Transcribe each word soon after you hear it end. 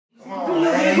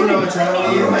Man, you know what time it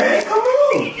is, man. Come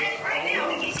on.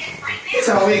 It's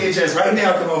how we get just right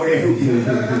now. Come over here.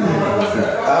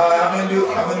 I've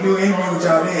been doing interview with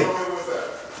y'all there.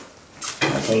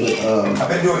 I've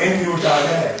been doing interview with y'all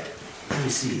there. Let me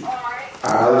see.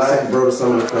 Let's take bro to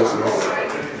some of the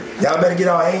questions. Y'all better get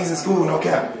all A's in school, no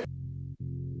cap.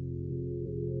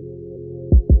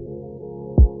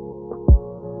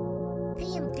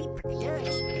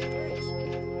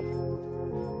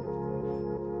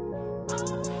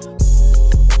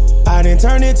 I didn't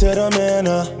turn it to the man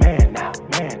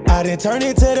I didn't turn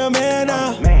it to the man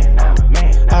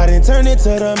I didn't turn it to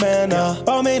the man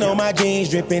Balmain on my jeans,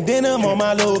 dripping denim on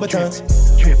my Louboutins.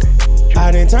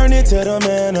 I didn't turn it to the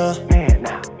man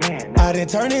I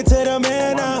didn't turn it to the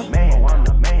man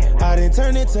I didn't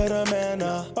turn it to the man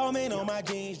Balmain on my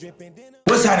jeans, dripping denim.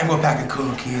 What's happening with Pack of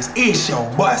Cool Kids? It's your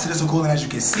boy, so this is cool, and as you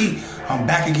can see, I'm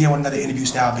back again with another interview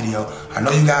style video. I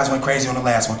know you guys went crazy on the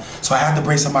last one, so I have to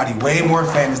bring somebody way more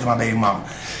famous than my baby mama.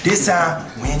 This time,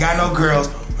 we ain't got no girls.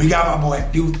 We got my boy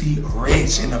Philthy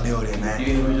Rich in the building, man. You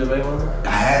interviewed your baby mama? I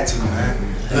had to, man.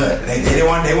 Look, they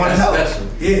want to know.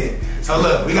 Yeah. So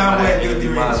look, we got my boy Philthy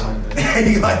Rich.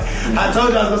 I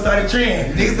told you I was gonna start a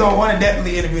trend. Niggas gonna want to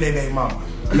definitely interview their baby mama.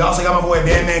 We also got my boy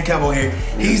Pkwy here.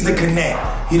 He's the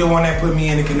connect. He the one that put me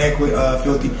in to connect with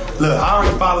Philthy. Look, I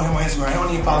already follow him on Instagram. He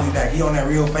don't even follow me back. He on that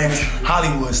real famous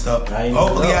Hollywood stuff.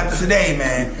 Hopefully after today,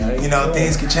 man, you know,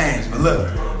 things can change. But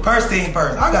look, first thing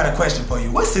first, I got a question for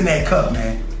you. What's in that cup,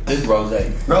 man? It's rose.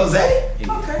 Rose?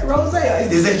 Okay, rose.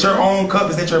 Is that your own cup?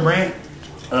 Is that your brand?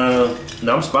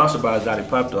 No, I'm sponsored by Dottie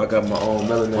Pop though. I got my own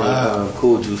melanin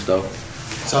cool juice though.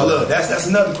 So look, that's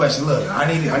another question. Look, I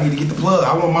need to get the plug.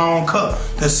 I want my own cup.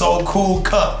 The So Cool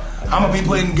cup. I'm gonna be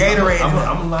putting Gatorade in it.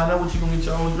 I'm gonna line up with you. Gonna get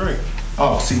your own drink.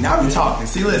 Oh, see, now we talking.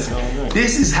 See, listen,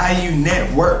 this is how you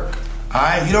network. All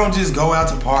right, you don't just go out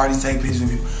to parties, take pictures of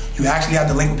people. You actually have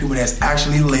to link with people that's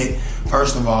actually lit.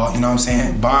 First of all, you know what I'm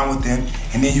saying? Bond with them,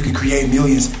 and then you can create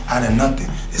millions out of nothing.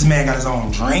 This man got his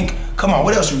own drink. Come on,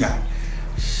 what else you got?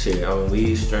 Shit, I'm a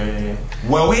weed strain.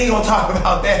 Well, we ain't gonna talk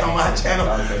about that on my channel.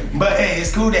 Okay. But hey,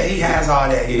 it's cool that he has all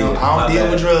that. You know, I don't deal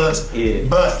with drugs. Yeah.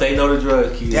 But stay no to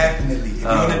drugs, kid. Definitely. If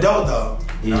you're an adult though.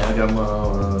 Yeah, I got my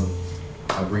own.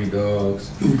 I breed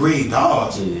dogs. You breed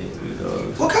dogs? Yeah, breed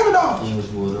dogs. What kind of dogs? English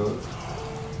bulldogs.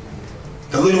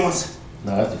 The little ones?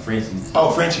 No, that's the Frenchies.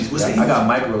 Oh, Frenchies. What's that? I got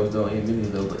micros though, and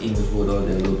minis though, but English bulldog,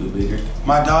 they're a little bit bigger.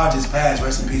 My dog just passed.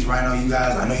 Rest in peace, Rhino. You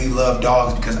guys, I know you love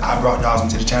dogs because I brought dogs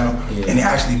into the channel, and it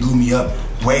actually blew me up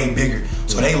way bigger.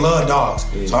 So they love dogs.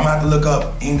 So I'm gonna have to look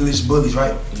up English bullies,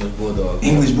 right? English bulldogs.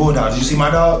 English bulldogs. Did you see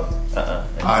my dog? All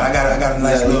right, I got a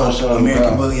nice little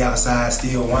American bully outside.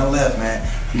 Still one left, man.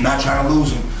 I'm not trying to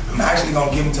lose him. I'm actually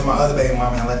gonna give him to my other baby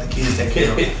mama and let the kids take care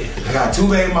of him. I got 2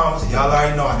 baby mamas. Y'all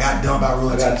already know I got dumped by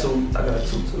royalty. I got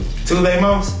two too. 2 baby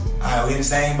mamas? Alright, we in the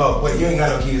same boat. Wait, you ain't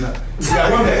got no kids, huh? You got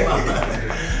 1 baby mama.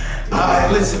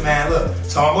 Alright, listen, man, look.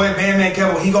 So my boy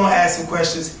Pkwy, he gonna ask some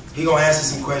questions. He gonna answer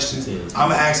some questions. I'm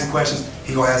gonna ask some questions.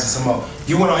 He gonna answer some more.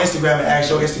 You went on Instagram and asked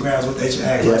your Instagrams what they should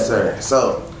ask. Yes, sir.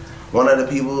 So, one of the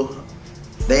people,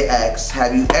 they asked,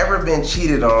 have you ever been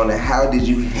cheated on and how did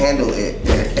you handle it?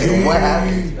 And what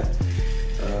happened?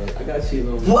 I got cheated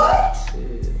on. What? Yeah.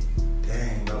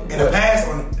 Dang, bro. In the past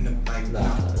or in the,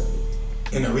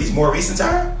 in the more recent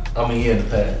time? I mean, yeah, in the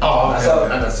past. Oh,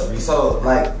 okay. So,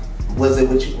 like, was it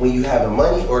with you, when you having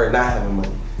money or not having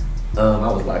money?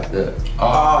 I was like that.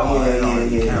 Oh,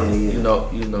 yeah.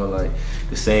 You know, like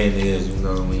the saying is, you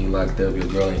know, when you locked up, your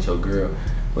girl ain't your girl.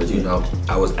 But you know,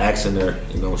 I was asking her,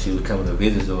 you know, when she was coming to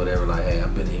visit or whatever, like, hey,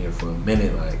 I've been here for a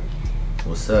minute, like,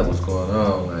 what's up, what's going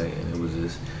on? Like, and it was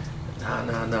just,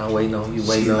 nah, waiting on you.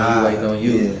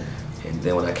 Yeah. And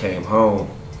then when I came home,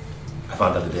 I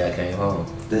found out the day I came home.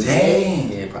 Dang.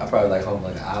 Yeah, I probably like home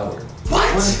like an hour.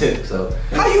 What? So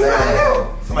how you find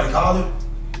out? Somebody called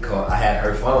her? I had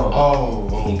her phone. Oh.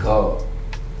 And he called.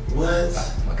 What?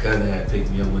 My cousin had picked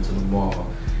me up, went to the mall,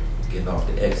 getting off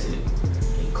the exit.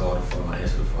 He called the phone, I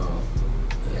answered the phone.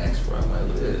 He asked for it, I'm like,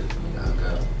 look at this. I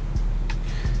got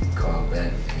he called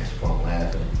back, he answered the phone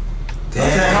laughing.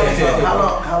 Damn.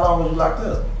 How long was you locked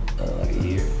up? Like a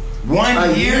year.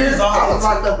 1 year? I was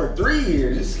locked up for 3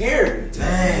 years. It's scary.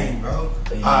 Dang, bro.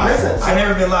 Listen, I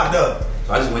never been locked up.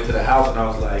 So I just went to the house and I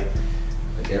was like,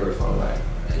 I gave her the phone, like,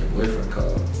 hey, your boyfriend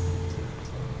called.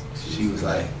 She was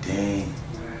like, dang.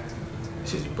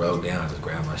 She just broke down, just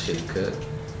grabbed my shit and cut.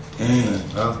 Dang,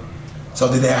 bro.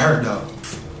 So did that hurt though?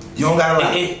 You don't gotta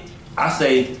like. I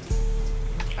say,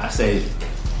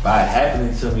 by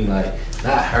happening to me, like,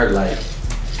 not hurt, like,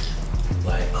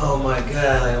 oh my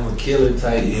God, like, I'm a killer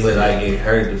type, but like it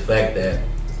hurt the fact that,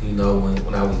 you know,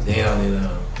 when I was down and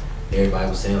everybody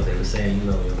was saying what they were saying. You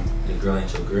know, your girl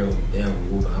ain't your girl. Damn,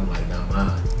 whoop. I'm like, not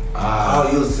mine. Oh,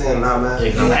 you was saying not mine.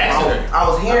 Yeah, I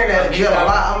was hearing that in jail a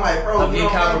lot. I'm like, bro, I'm getting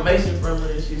confirmation from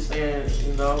her, and she's saying,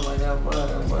 you know, I'm like, not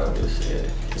mine. This shit.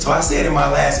 So I said in my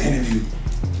last interview,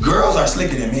 girls are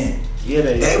slicker than men. Yeah,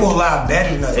 they will lie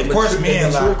better than us. Of course,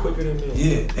 men lie quicker than men.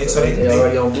 Yeah, they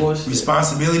already on bullshit.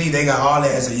 Responsibility, they got all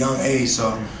that as a young age.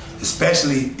 So,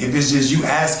 especially if it's just you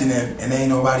asking them and ain't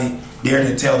nobody there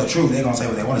to tell the truth, they gonna say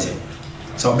what they want to say.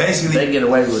 So basically, they get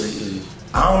away with it.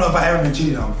 I don't know if I ever been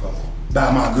cheated on before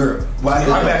by my girl. Well, I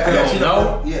don't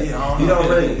know. Yeah, I don't know. You don't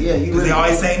really. Yeah, you. They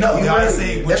always say no. They always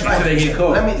say what you like, they get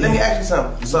caught. Let me ask you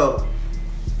something. So,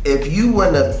 if he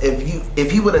would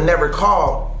have never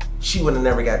called, she would have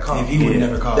never got called. If he would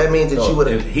have never called, that means that she would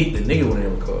have. The nigga would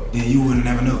have never called. Yeah, you would have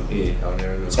never knew. Yeah, I would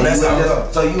never knew. So that's how it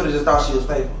goes. So you would have just thought she was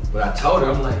faithful. But I told her,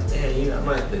 I'm like, man, I'm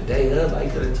like the day of, I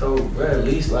could have told bro at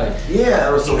least like,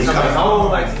 or so coming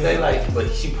home like today, like, but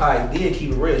she probably did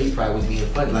keep it real. He probably was being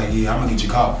funny. Like, yeah, I'm gonna get you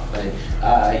caught. Like,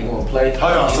 you wanna play?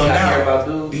 Hold on, so now, about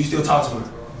dudes? Do you still talk to her?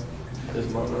 This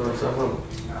month or something.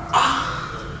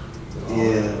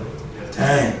 Yeah.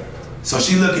 Dang. So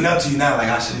she looking up to you now like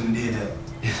I shouldn't have did that.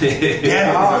 They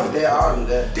all do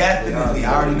that. Definitely,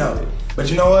 I already know. But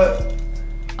you know what?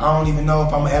 I don't even know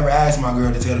if I'm gonna ever ask my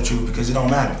girl to tell the truth because it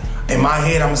don't matter. In my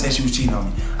head, I'm gonna say she was cheating on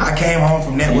me. I came home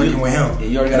from networking with him,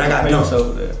 and I got dumped.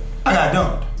 I got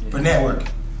dumped for networking.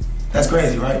 That's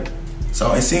crazy, right?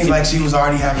 So it seems like she was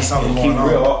already having something going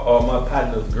on. All my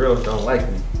partners, girls don't like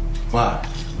me. Why?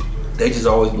 They just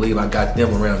always believe I got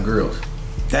them around girls.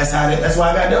 That's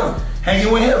why I got dumped.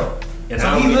 Hanging with him. And so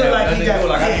he looked like he got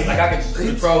like I can just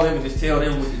control him and just tell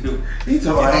them what to do. He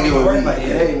told me I ain't gonna work like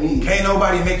that. Can't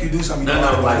nobody make you do something.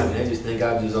 They just think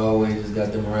I just always just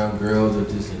got them around girls or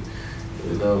just,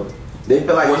 you know. They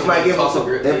feel like you might give them some.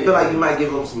 They feel like you might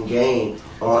give them some game.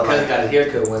 My cousin got a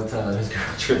haircut one time. This girl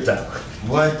tripped out.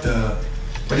 What the?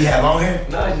 But he had long hair?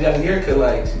 No, she got a haircut.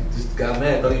 Like she just got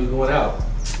mad. Thought he was going out.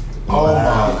 Oh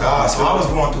my God! So I was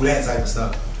going through that type of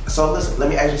stuff. So listen, let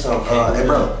me ask you something. Hey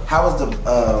bro, how was the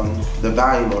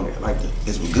volume on it? Like,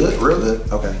 is it good? Real good?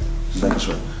 Okay, just making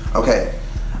sure. Okay,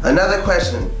 another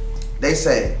question. They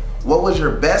say, what was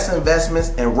your best investments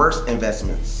and worst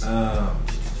investments? Well,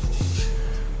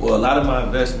 a lot of my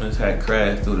investments had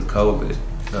crashed due to COVID.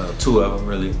 Two of them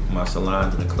really, my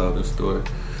salon and the clothing store,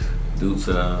 due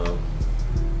to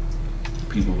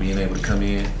people being able to come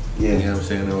in. Yeah. You know what I'm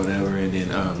saying, or whatever. And then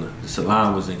the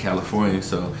salon was in California,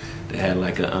 so they had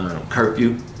like a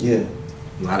curfew. Yeah.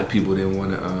 A lot of people didn't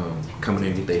want to come in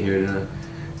and get their hair done,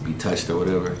 be touched or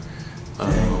whatever.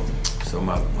 So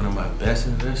one of my best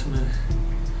investments.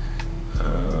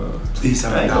 Please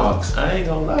tell me dogs. I ain't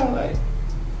gonna lie, like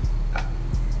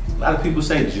a lot of people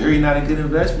say jewelry not a good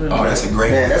investment. Oh, that's a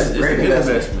great. Man, that's a great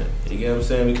investment. You get what I'm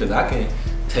saying? Because I can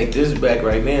take this back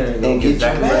right now and get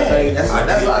exactly what I paid.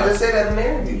 That's why I just said that in the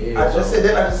interview. Yeah, I just said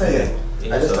that. I just said that.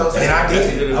 Yeah, I just told and I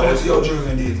did it. I went to your jewelry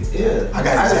and did it. Yeah. I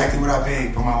got exactly what I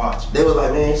paid for my watch. They was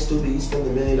like, man, stupid, you spend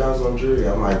 $1 million on jewelry.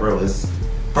 I'm like, bro, it's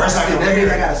first I can that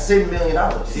means I got $7 million.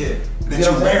 Yeah. That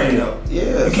you wear me though.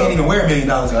 Yeah. You can't even wear $1 million in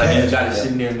cash. You got it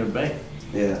sitting there in the bank.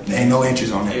 Yeah. There ain't no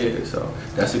interest on that. Yeah, so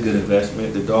that's a good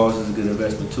investment. The dogs is a good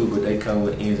investment too, but they come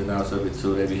with ins and outs of it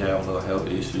too. They be having little health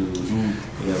issues, you know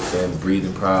what I'm saying,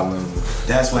 breathing problems.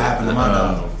 That's what happened to my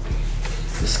dog.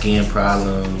 The skin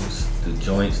problems, the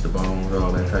joints, the bones,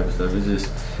 all that type of stuff. It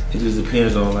just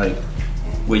depends on like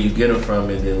where you get them from,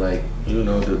 and then like, you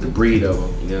know, the breed of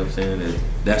them. You know what I'm saying?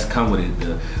 That's come with it.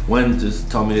 The one just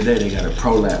told me today they got a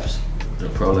prolapse. The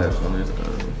prolapse on this.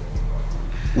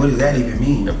 What does that even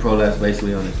mean? A prolapse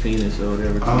basically on his penis or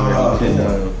whatever.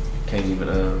 Can't even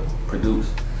produce.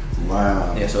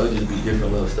 Wow. Yeah, so it just be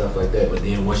different little stuff like that. But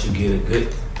then once you get a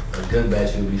good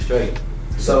batch, you'll be straight.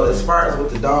 So as far as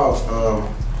with the dogs,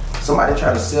 somebody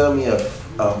tried to sell me a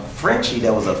Frenchie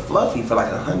that was a fluffy for like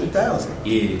 $100,000.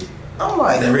 Yeah. I'm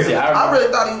like, really? I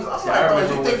really thought he was. I'm like, I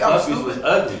remember when Fluffies was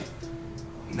ugly.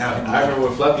 Now I remember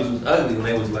when Fluffies was ugly when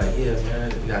they was like, yeah,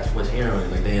 man, you got too much hair on it.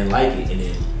 Like they didn't like it, and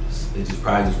then it just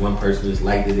probably just one person just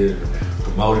liked it or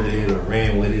promoted it or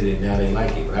ran with it, and now they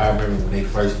like it. But I remember when they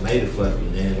first made it Fluffy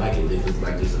and they didn't like it. It was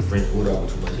like just a French bulldog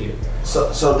with too much hair.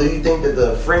 So do you think that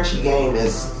the Frenchie game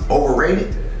is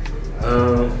overrated? I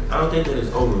don't think that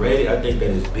it's overrated. I think that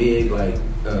it's big, like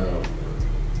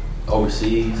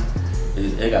overseas.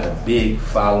 They got a big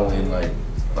following, like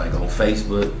on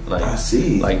Facebook. Like I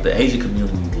see. Like the Asian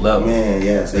community love it. Man,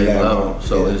 yes, they love it.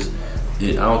 So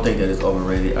yeah. I don't think that it's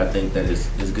overrated. I think that it's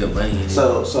good money.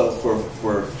 So for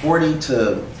 $40,000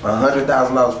 to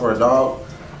 $100,000 for a dog.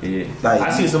 Yeah. Like, I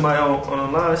see somebody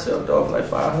online sell a dog for like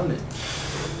 $500.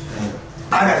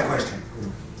 I got a question.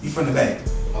 You from the Bay?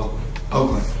 Oakland.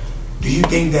 Oakland. Do you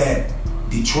think that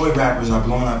Detroit rappers are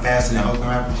blowing up faster than Oakland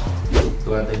rappers?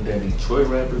 Do I think that Detroit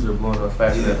rappers are blowing up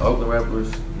faster than Oakland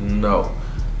rappers? No.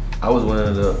 I was one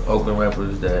of the Oakland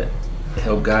rappers that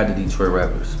helped guide the Detroit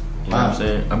rappers. You know what I'm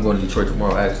saying? I'm going to Detroit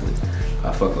tomorrow, actually.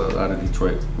 I fuck with a lot of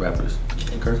Detroit rappers.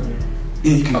 Can you curse on me?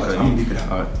 Yeah, you can. Okay. I'm gonna beep it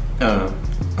out. All right.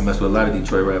 I mess with a lot of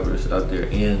Detroit rappers out there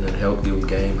and help give them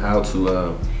game how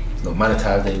to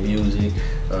monetize their music,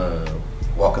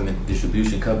 walk them into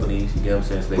distribution companies. You get what I'm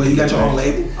saying? So Well, you got your own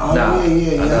label? Oh, nah,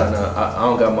 I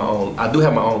don't got my own. I do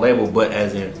have my own label, but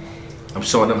as in, I'm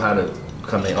showing them how to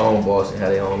become their own boss and have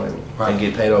their own label and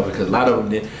get paid off, because a lot of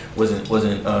them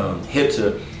wasn't hip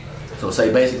to. So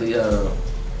say basically, the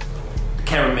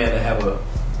cameraman that have a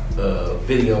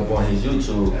video on his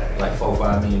YouTube like 4 or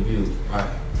 5 million views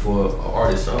for an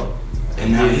artist song,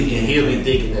 and he'll be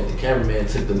thinking that the cameraman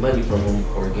took the money from him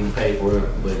or getting paid for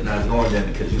it, but not knowing that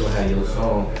because you don't have your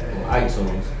song on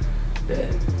iTunes,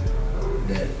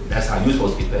 that's how you're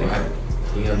supposed to get paid. Right.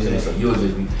 You know what I'm saying? So you'll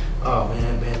just be, oh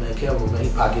man, Kevin, man,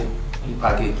 he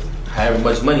pocket however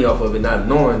much money off of it, not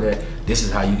knowing that this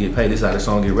is how you get paid, this is how the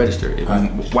song get registered. If you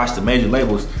watch the major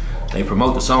labels, they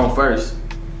promote the song first,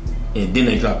 and then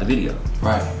they drop the video.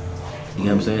 Right. You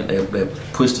know what I'm saying? They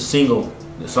push the single,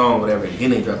 the song, whatever, and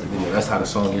then they drop the video. That's how the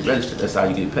song gets registered. That's how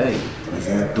you get paid.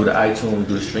 Exactly. Through the iTunes,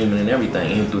 through the streaming and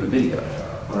everything, and through the video.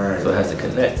 Right. So it has to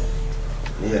connect.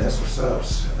 Yeah, that's what's up.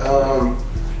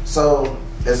 So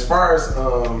as far as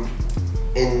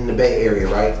in the Bay Area,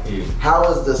 right? Yeah. How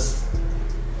is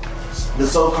the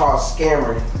so-called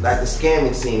scammer, like the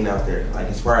scamming scene out there? Like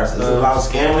as far as, is a lot of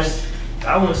scammers?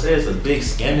 I wouldn't say it's a big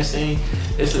scamming scene.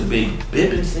 It's a big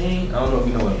bipping scene. I don't know if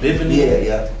you know what bipping is.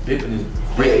 Yeah. Bipping is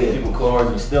breaking people's cars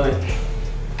and stealing.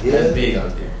 Yeah. That's big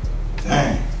out there.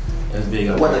 Dang. That's big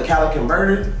out there. What, the Cali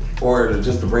converter? Or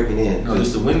just the breaking in? No,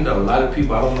 just the window. A lot of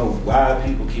people, I don't know why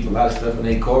people keep a lot of stuff in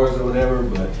their cars or whatever,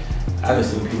 but I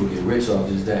just seen people get rich off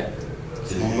just that.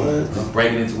 Just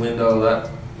breaking into windows.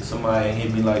 Somebody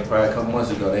hit me like probably a couple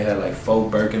months ago. They had like 4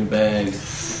 Birkin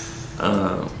bags.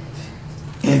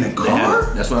 In the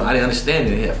car? That's what I didn't understand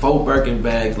it. They had 4 Birkin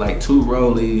bags, like 2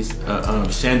 Rollies,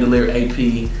 chandelier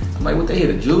AP. I'm like, what they hit,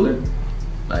 a jeweler?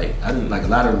 Like I didn't, like a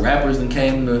lot of rappers that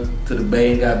came to the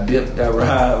Bay and got bipped, got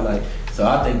robbed. Like, so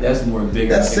I think that's more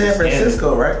bigger. That's San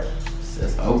Francisco, right?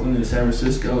 That's Oakland and San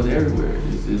Francisco, it's everywhere.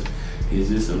 It's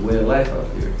just a way of life out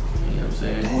there. You know what I'm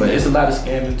saying? Damn. But it's a lot of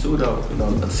scamming too, though. You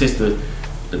know, since the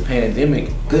pandemic.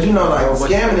 Cause you know, like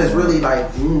scamming is really like,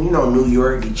 you know, New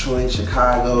York, Detroit,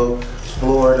 Chicago,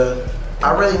 Florida.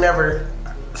 I really never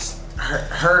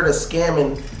heard of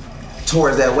scamming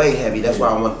towards that way heavy. That's why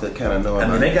I want to kind of know. I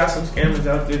mean, they got some scammers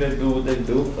out there that do what they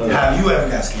do. Have you ever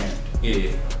got scammed?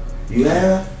 Yeah. You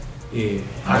have? Yeah.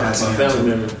 I got my family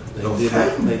member.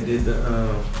 They did the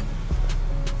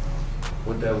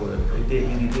what that was? They did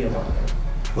EDD in my name.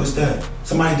 What's that?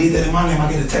 Somebody did that in my name. I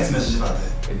get a text message about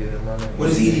that. They did it in my name. What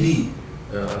is EDD?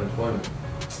 Unemployment.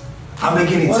 I've been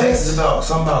getting texts about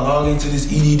something about logging into this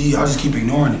EDD. I just keep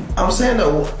ignoring it. I'm saying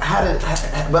though,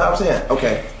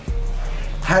 okay.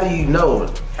 How do you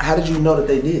know? How did you know that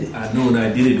they did it? I knew when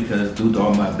I did it because due to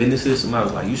all my businesses, somebody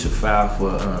was like, you should file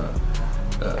for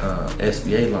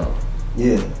SBA loan.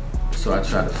 Yeah. So I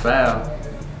tried to file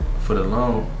for the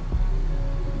loan,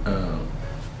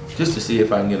 just to see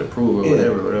if I can get approved or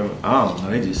whatever. I don't know.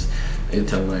 They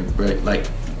tell me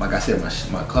like I said,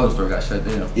 my clothes store got shut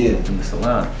down. Yeah. In the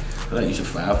salon. They're like, you should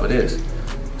file for this.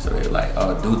 So they're like,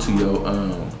 due to your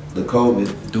the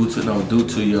COVID. Due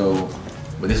to your,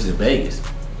 but this is in Vegas.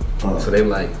 So they were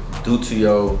like, due to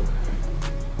your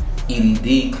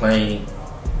EDD claim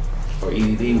or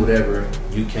EDD whatever,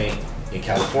 you can't, in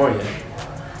California,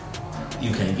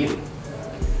 you can't get it.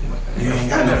 You ain't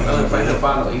got nothing. I can't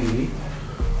find no EDD.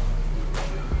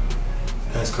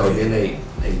 That's crazy. So then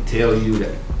they tell you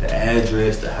that the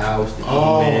address, the house, the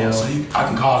email. So I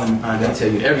can call them and find out. They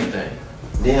tell you everything.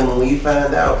 Then when you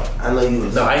find out, I know you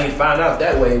was... No, I didn't find out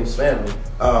that way. It was family.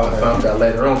 Oh, okay. I found out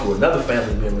later on through another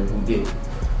family member who did it.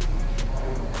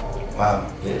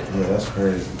 Wow. Yeah, that's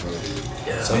crazy, bro.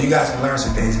 Yeah. So you guys can learn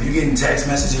some things. If you're getting text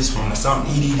messages from some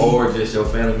EDD, or just your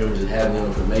family members just having your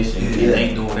information, and they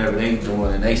ain't doing whatever they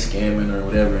doing, and they scamming or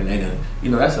whatever, and they done,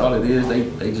 that's all it is.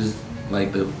 They just,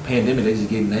 like the pandemic, they just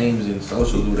get names and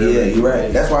socials or whatever. Yeah, you're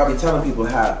right. That's why I be telling people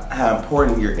how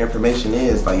important your information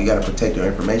is. Like you got to protect your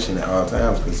information at all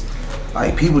times, because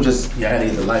like people just I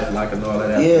need the LifeLock and all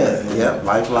that.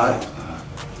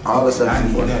 LifeLock, all this stuff. I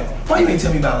need that. Why you ain't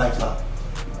tell me about LifeLock?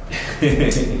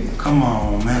 Come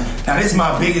on, man. Now this is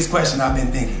my biggest question I've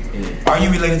been thinking. Yeah. Are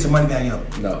you related to Moneybagg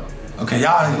Yo? No. Okay,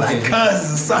 y'all like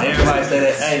cousins or something. Everybody said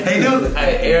that. Hey, they do.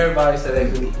 Hey, everybody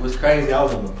said that. It was crazy. I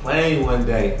was on the plane one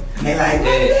day. And they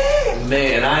like,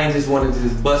 man, and I ain't just wanted to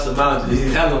just bust them out and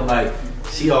just tell them like,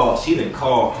 she didn't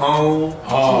call home.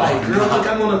 She like, girl, look,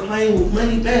 I'm on a plane with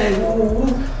money bag. Woo, woo,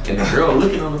 woo. And the girl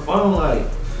looking on the phone like,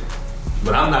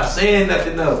 but I'm not saying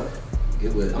nothing though.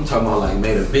 I'm talking about like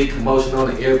made a big commotion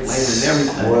on the airplane and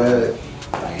everything.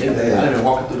 What? Like, I didn't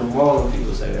walk through the mall and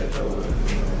people say that though.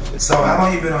 So how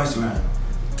long you been on Instagram?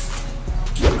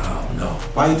 I don't know.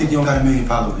 Why you think you don't got 1 million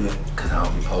followers yet? Cause I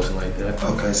don't be posting like that.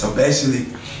 Okay, so basically,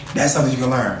 that's something you can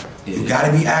learn. Yeah. You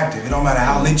gotta be active. It don't matter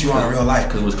how lit you are in real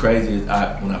life. Cause what's crazy is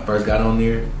when I first got on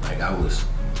there, like I was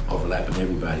overlapping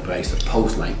everybody, but I used to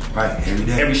post like every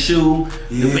day, every shoe,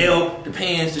 the belt, the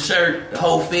pants, the shirt, the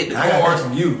whole fit, the I got cars. that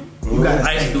from you. You gotta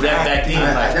I used to do that back then.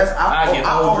 I get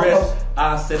whole dress.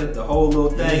 I set up the whole little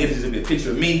thing. It's just be a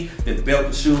picture of me, the belt,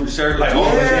 the shoe, the shirt, like all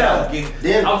that. I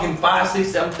was getting 5, 6,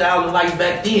 7,000 likes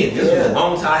back then. This was a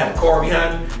long time. I had a car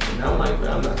behind me, and I'm like,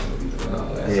 man, I'm not gonna be doing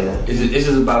all that. Yeah. So it's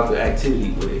just about the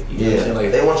activity with it. You know what I'm saying?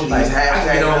 Like, they want you to use hashtags.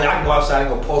 I can go outside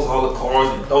and go post all the cars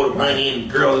and throw the money and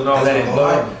the girls and all that.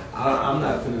 And I'm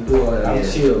not finna do all that. I'm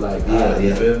chill like that.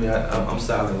 You feel me? I'm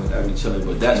silent with that. I be chilling,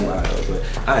 but that's why.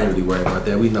 But I ain't really worried about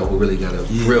that. We know who really got a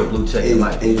real blue check in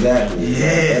life. Exactly.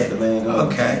 Yeah. That's the main goal.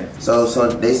 Okay. So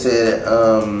they said,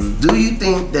 do you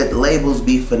think that labels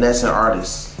be finessing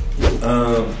artists?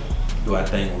 Do I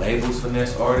think labels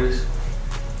finesse artists?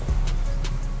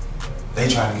 They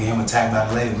trying to get him attacked by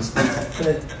the labels.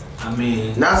 I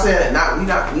mean, not saying that.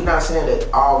 We not saying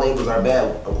that all labels are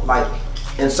bad. Like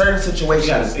in certain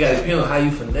situations, it gotta depend on how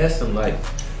you finesse them. Like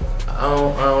I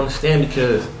don't understand,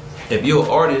 because if you're an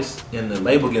artist and the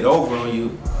label get over on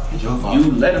you,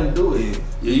 you let them do it.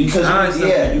 You signed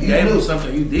something, you gave them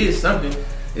something, you did something.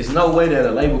 There's no way that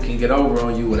a label can get over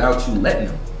on you without you letting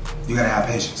them. You gotta have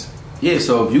patience. Yeah,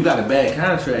 so if you got a bad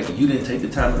contract and you didn't take the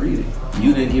time to read it,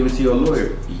 you didn't give it to your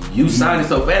lawyer, you signed it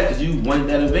so fast because you wanted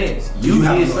that advance. You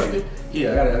did something.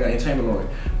 Yeah, I got an entertainment lawyer.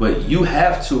 But you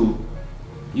have to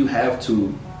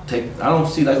take, I don't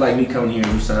see that's like me coming here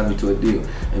and you sign me to a deal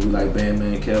and be like,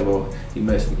 man, Kevo, he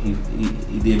messed me,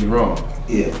 he did me wrong.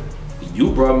 Yeah.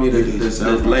 You brought me the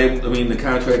label, the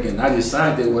contract, and I just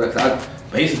signed it. I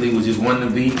basically was just wanting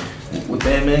to be with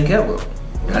Man Kevo.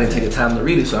 I didn't take the time to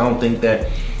read it, so I don't think that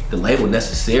the label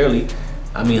necessarily,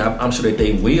 I'm sure that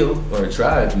they will or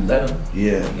try if you let them.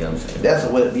 Yeah. You know what I'm saying?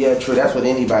 That's true. That's what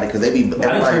anybody, because they be. I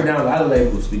done turned down a lot of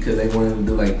labels because they wanted to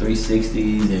do like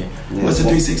 360s and. What's a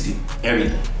 360?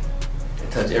 Everything. They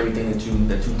touch everything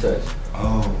that you touch.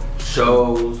 Oh.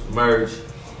 Shows, merch,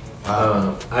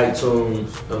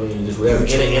 iTunes, just whatever. And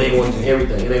they want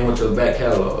everything. And they want your back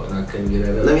catalog, and I couldn't get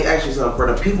that up. Let me ask you something.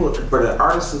 For the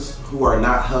artists who are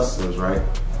not hustlers, right?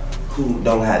 Who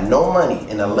don't have no money,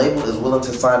 and a label is willing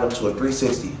to sign up to a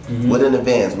 360 with an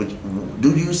advance,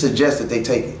 do you suggest that they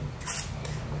take it?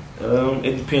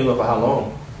 It depends on for how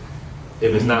long.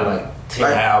 If it's not like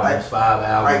 10 albums, 5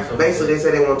 albums. Like basically, they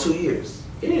say they want 2 years.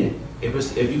 Yeah.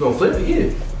 If you gonna flip it,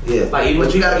 yeah. Yeah. Like even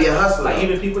but you gotta be a hustler. Like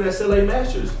even people that sell their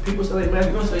masters. People sell their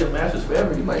masters. You don't sell your masters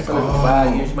forever. You might sell it for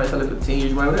 5 years. You might sell it for 10 years.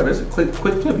 You might whatever. It's a quick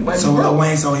flip. You might. So Lil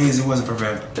Wayne sold his. It wasn't for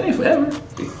forever. It ain't forever.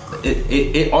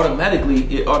 It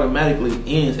automatically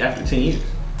ends after 10 years.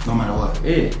 No matter what.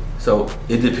 Yeah. So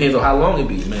it depends on how long it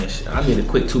be, man. I need a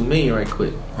quick 2 million right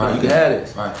quick. Right. You can have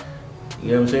this. Right. You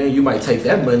know what I'm saying? You might take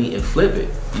that money and flip it.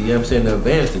 You know what I'm saying? The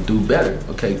advance to do better.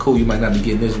 Okay, cool. You might not be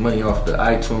getting this money off the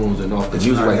iTunes and off the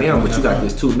music right now, but you got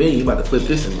this 2 million. You about to flip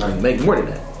this and make more than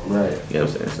that. Right. You know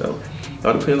what I'm saying? So it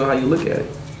all depends on how you look at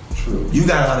it. True. You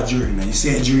got a lot of jewelry, man. You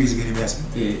said jewelry is a good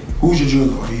investment. Yeah. Who's your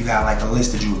jeweler? Or do you got like a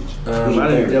list of jewelers? I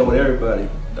didn't deal with everybody.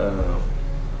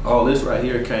 All this right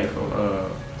here came from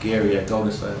Gary at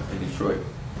Golden Sun in Detroit.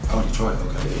 Oh, Detroit,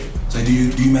 okay. Yeah. So do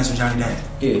you mess with Johnny Dang?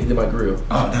 Yeah, he did my grill.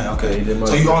 Oh, dang, okay. Yeah, he did my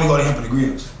so you only go to him for the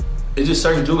grills? It's just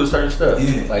certain jewelers, certain stuff.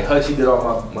 Yeah. Like Hutchie did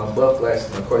all my buff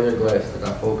glasses, my Cordier glasses. I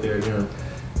got 4 pair of them.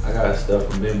 I got stuff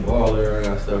from Ben Baller. I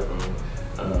got stuff from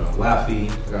Waffy.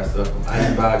 I got stuff from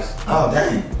Icebox. Oh,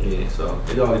 dang. Yeah, so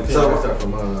it all depends. I got stuff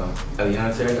from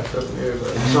Eliante. I got stuff from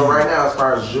everybody. So right now, as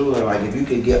far as jewelry, like if you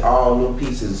could get all new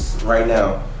pieces right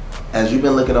now, as you've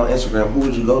been looking on Instagram, who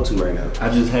would you go to right now? I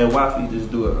just had Waffy just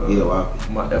do Waffy.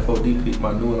 My FOD piece,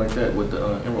 my new one like that with the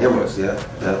emeralds. Yeah.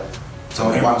 So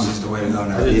emeralds is the way to go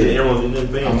now. I just did the emeralds in this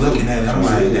band. I'm looking at it. I'm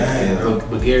like, dang.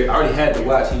 But Gary already had the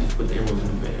watch. He just put the emeralds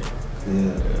in the band.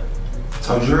 Yeah.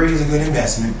 So jewelry is a good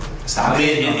investment. Stop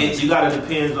you gotta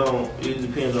depends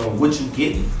on what you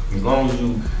getting. As long as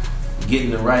you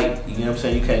getting the right, you know what I'm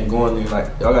saying. You can't go in there like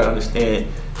y'all gotta understand.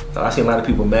 I see a lot of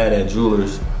people mad at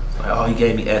jewelers. Like, oh, he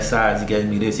gave me S size, he gave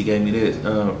me this, he gave me this.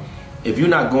 if you're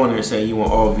not going there and saying you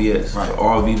want all VS, right. or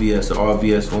all VVS, or all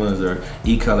VS1s, or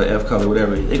E color, F color,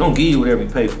 whatever, they gonna give you whatever you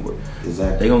pay for it.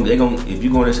 Exactly. They gonna. If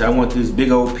you go in there and say I want this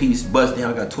big old piece bust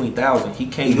down, I got 20,000. He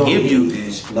can't give you.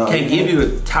 Can't give you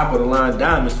the top of the line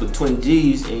diamonds for 20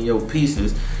 G's, and your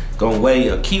pieces gonna weigh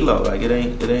a kilo. Like it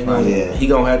ain't. Gonna, he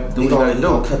gonna have to do what he gotta do.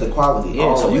 Gonna cut the quality.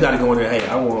 Yeah, so you gotta go in there. Hey,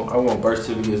 I want burst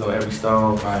certificates on every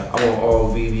stone. Right. I want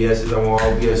all VVS's. I want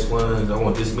all VS1s. I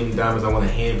want this many diamonds. I want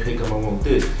to hand pick them. I want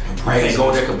this. I can't go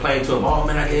in there complain to him. Oh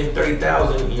man, I gave him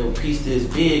 30,000. You know, piece this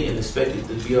big and expect it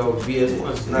to be all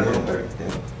VS1s. It's not gonna hurt.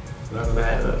 Yeah. It's not gonna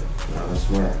add up. No, that's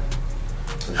smart.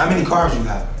 How many cars you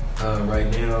got? Right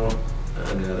now,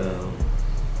 I got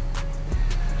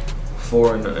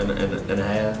 4 and a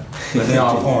half. But they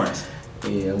all foreigns.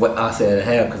 Yeah, what I said a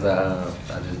half because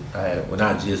I had, well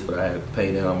not just, but I had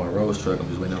paid down on my Rolls truck. I'm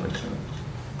just waiting on the car.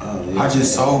 I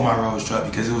just sold my Rolls truck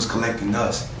because it was collecting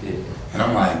dust. Yeah. And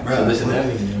I'm like, bro, So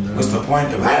listen, what's the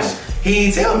point of that? He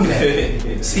ain't tell me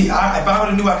that. See, if I would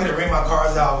have knew I could have ring my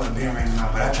cars out, I would have been ringing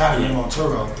out. But I tried to ring on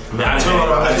Turo.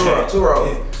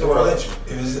 Turo. electric.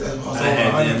 It was I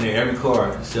had damn near every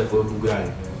car except for a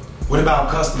Pkwy. What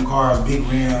about custom cars, big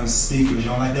rims, speakers? You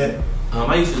don't like that?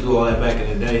 I used to do all that back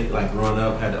in the day, like growing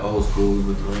up, had the old school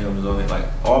with the rims on it. Like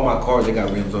all my cars, they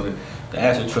got rims on it. The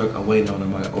Asher truck, I'm waiting on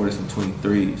them. I ordered some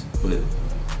 23s, but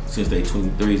since they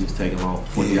 23s, it's taking long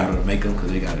 $40 to make them because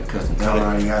they got a custom cut.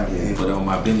 But on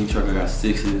my Bentley truck, I got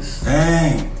 6s.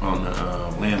 Dang. On the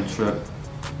Lamb truck,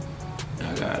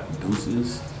 I got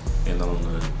deuces, and on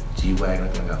the G-Wagon, I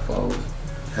think I got 4s.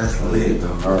 That's lit. The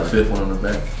 5th one on the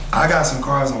back. I got some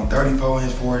cars on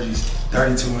 34-inch 4Gs,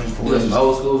 32-inch 4Gs. You got some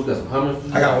old schools, got some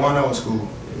Hummers? I got one old school,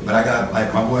 but I got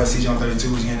like my boy CJ on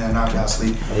 32 was getting that knockout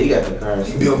sleep. Oh, he got the cars.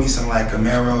 He built me some like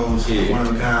Camaros, one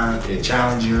of a kind,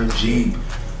 Challenger, Jeep.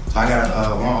 So I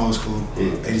got one old school,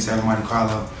 87 Monte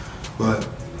Carlo, but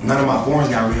none of my foreigns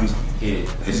got rims on it. Yeah.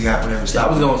 They just got whatever I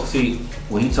stuff. was going to see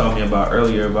what he told me about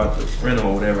earlier about the rental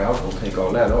or whatever. I was going to take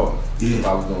all that off. Yeah. If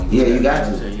I was going to Yeah, you got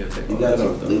to. You got to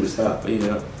leave it stop. But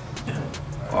yeah.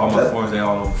 All my foreigns, they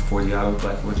all on $40,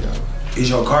 black $40. Is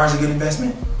your cars a good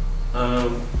investment? I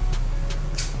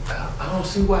don't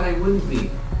see why they wouldn't be.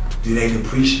 Do they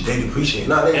depreciate? They depreciate.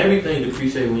 No, Everything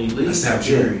depreciates when you leave. Except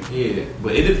jewelry. Yeah,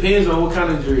 but it depends on what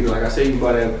kind of jewelry. Like I say, you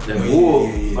buy that wool.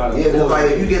 Yeah, because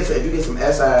like if you get some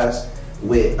SIs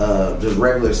with just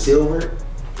regular silver,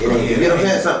 it ain't. You know what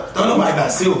I'm saying? Don't nobody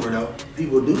got silver though.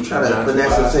 People do try to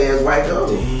finesse and say it's white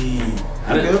gold.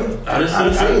 I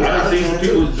done seen some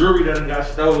people's jewelry that got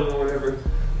stolen or whatever.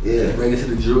 Yeah. Bring it to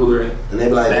the jeweler and they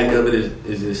be like, back of it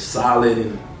is just solid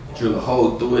and drill a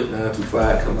hole through it,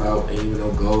 925 come out, ain't even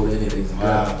no gold in it. It's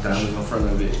got diamonds in front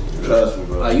of it. Trust me,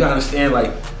 bro. Like you gotta understand,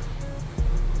 like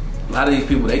a lot of these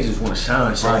people, they just want to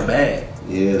shine so bad.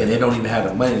 Yeah. And they don't even have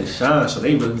the money to shine, so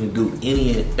they really need to do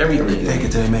any and everything. Take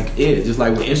it till they make it. Yeah, just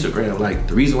like with Instagram. Like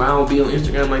the reason why I don't be on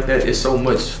Instagram like that is so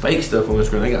much fake stuff on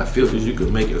Instagram. They got filters, you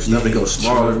can make your stomach go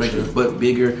smaller, make your butt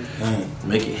bigger,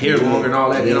 make your hair longer and all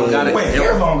that. They don't got it. Wait,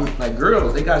 hair longer? Like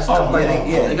girls, they got stuff like that.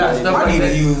 They got stuff like that. I need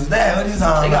to use that. What are you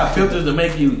talking They about? got filters to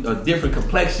make you a different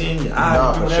complexion, your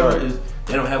eyes, whatever.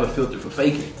 They don't have a filter for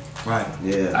faking. Right.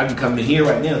 Yeah. I can come in here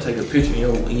right now and take a picture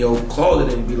in your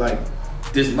closet and be like,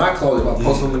 this is my clothes. If I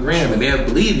post on the gram and they'll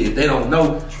believe it. If they don't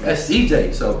know, that's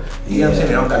CJ. So you know what I'm saying?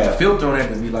 They don't got the filter on it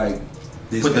to be like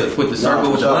put the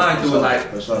circle with the line through it like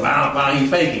why he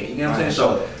faking? You know what I'm saying?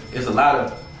 So it's a lot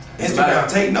of Instagram,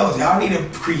 take notes. Y'all need to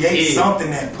create something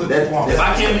that put people on. If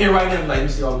I came here right now and like, let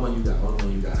me see all the money you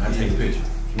got, I take a picture.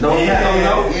 No, They don't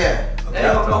know. Yeah. They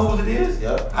don't know whose it is.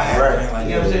 Yep. I have Like,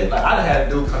 you know what I'm saying? Like I done had a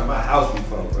dude come to my house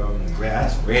before, bro. And I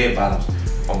had some red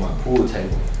bottoms on my pool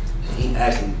table. And he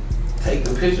actually take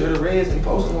the picture of the reds and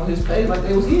post them on his page like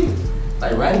they was his.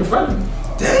 Like right in front of me.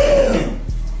 Damn.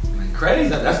 Like crazy.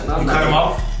 That's not. You cut him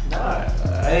off? Nah,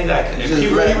 I ain't like. He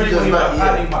really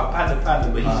my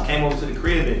partner, but he just came over to the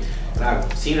crib and I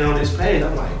seen it on his page.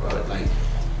 I'm like, bro, like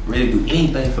ready to do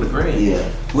anything for the gram. Yeah.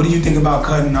 What do you think about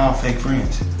cutting off fake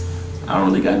friends? I don't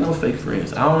really got no fake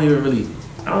friends. I don't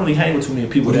really hang with too many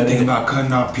people. What do you think about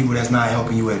cutting off people that's not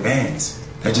helping you advance?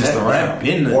 That's just around.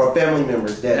 Or family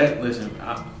members that listen,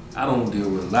 I don't deal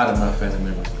with a lot of my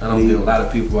family members. I don't deal with a lot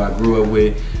of people I grew up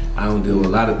with. I don't deal with a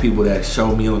lot of people that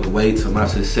showed me on the way to my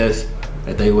success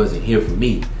that they wasn't here for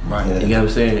me. Right. You know what I'm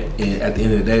saying? And at the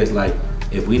end of the day, it's like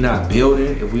if we not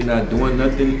building, if we not doing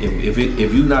nothing, if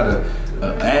you not a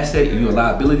asset, you a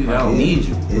liability, I don't need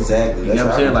you. Exactly. You know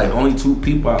what I'm saying? Like only 2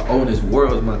 people I owe in this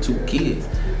world is my 2 kids.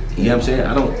 You know what I'm saying?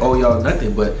 I don't owe y'all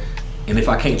nothing, and if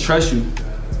I can't trust you,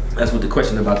 that's what the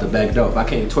question about the back door. If I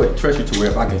can't trust you to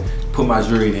where if I can put my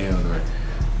jewelry down or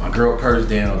my girl purse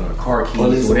down or car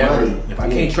keys, whatever. If I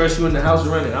can't trust you in the house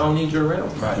running, I don't need you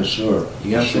around. Right. For sure.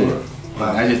 You know what I'm saying?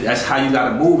 Like, that's how you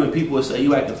gotta move. And people will say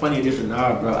you acting funny or different.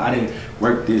 Nah, bro, I didn't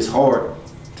work this hard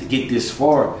to get this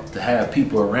far to have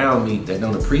people around me that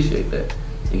don't appreciate that.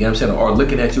 You know what I'm saying? Or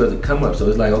looking at you as a come up. So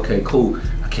it's like, okay, cool.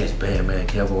 I catch bad man,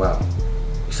 Kevo out.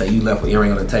 You say you left an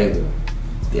earring on the table.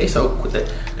 They so quick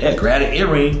that they grab an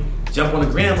earring, jump on the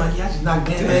gram like, yeah, I just knocked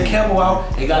bad man Kevo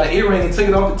out and got an earring and took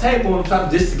it off the table and tried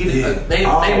just to get it. They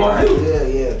won't do.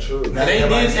 Yeah, true. Now they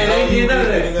did none of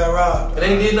that. They got robbed.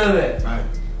 They did none of that. Right.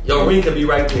 Your ring could be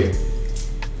right there.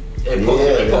 They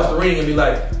post the ring and be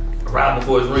like, robbing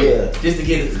for his ring. Just to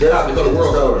get it to go to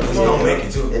World Store. Don't make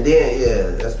it too. And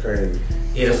then, that's crazy.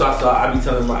 Yeah, so I be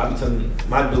telling my dudes,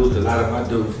 because a lot of my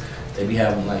dudes, they be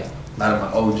having like a lot of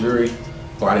my old jewelry,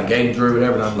 or I done gave jewelry,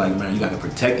 whatever, and I'm like, man, you gotta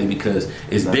protect it because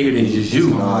it's bigger than just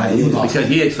you.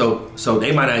 Because so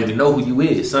they might not even know who you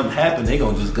is. Something happened, they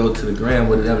gonna just go to the gram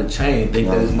with another chain, think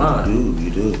that it's mine. You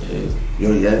do. Yeah.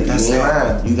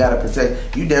 You gotta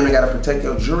protect. You damn near gotta protect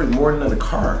your jewelry more than the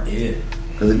car. Yeah.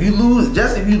 Because if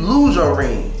you lose your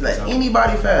ring, like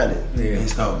anybody found it,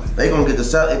 they gonna get to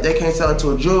sell. If they can't sell it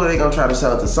to a jeweler, they gonna try to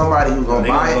sell it to somebody who's gonna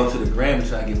buy it. They gonna go to the gram and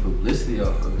try to get publicity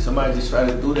off of it. Somebody just try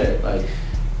to do that. Like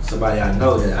somebody I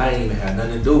know that I ain't even had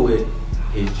nothing to do with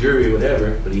his jewelry or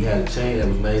whatever, but he had a chain that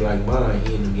was made like mine.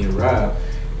 He ended up getting robbed,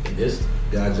 and this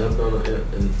guy jumped on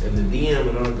in the DM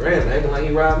and on the gram acting like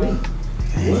he robbed me.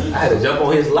 I had to jump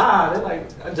on his live.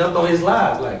 I jumped on his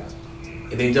live like.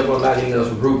 And then jump on live and else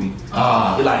with Ruby.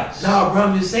 You're like, nah, bro,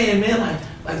 I'm just saying, man,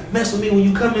 like mess with me when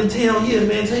you come in town. Yeah,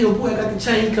 man, tell your boy I got the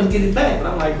chain, come get it back. And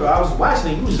I'm like, bro, I was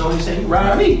watching it. You was only saying you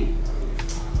robbed me.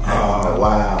 Oh,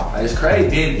 wow. Like, it's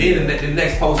crazy. Then the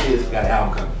next post is got an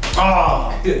album coming.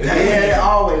 Yeah,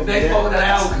 always. Next post got an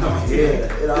album coming.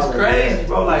 Yeah, it's crazy,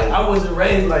 bro. Like I wasn't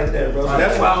raised like that, bro. So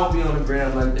that's why I don't be on the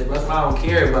ground like that. That's why I don't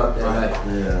care about that. Like,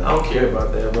 I don't care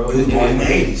about that, bro. He was born in the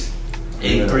 80s.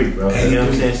 83, bro. 83. You know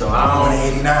what I'm saying? So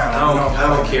I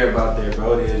don't care about that,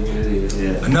 bro. It is what it is.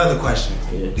 Yeah. Another question.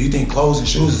 Yeah. Do you think clothes and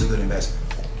shoes is a good investment?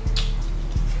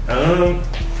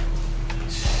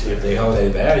 If they hold their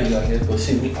value, I guess. But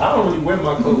see, I don't really wear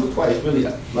my clothes twice, really.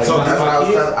 Like, so that's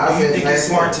what do you think it's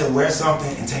smart to wear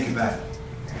something and take it back?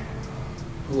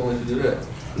 Who wants to do that?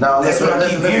 No, that's what I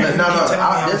keep hearing.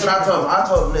 That's what I told him. I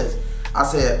told him this. I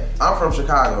said, I'm from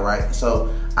Chicago, right?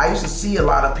 So I used to see a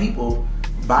lot of people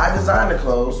buy designer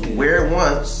clothes, wear it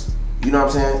once, you know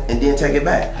what I'm saying, and then take it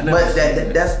back. But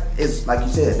that's like you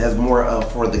said, that's more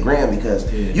for the gram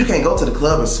because you can't go to the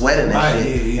club and sweat in that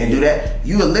shit and do that.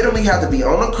 You literally have to be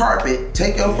on the carpet,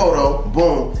 take your photo,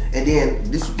 boom, and then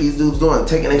this is what these dudes doing,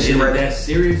 taking that shit right there. That's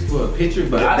serious for a picture,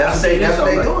 but that's what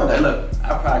they doing. Hey, look,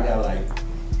 I probably got like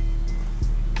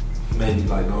maybe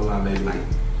like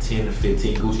 10 to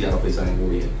 15 Gucci outfits I ain't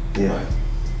wore yet. Yeah. Right.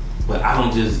 But I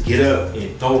don't just get up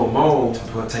and throw them on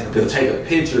to take a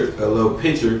picture, a little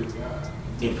picture,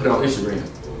 and put it on Instagram.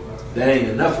 That ain't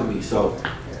enough for me. So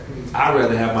I'd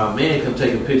rather have my man come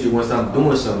take a picture once I'm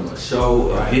doing something, a show,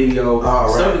 a video,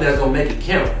 something that's gonna make it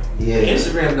count. Yeah.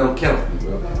 Instagram don't count for me,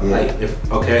 bro. Yeah. Like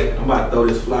I'm about to throw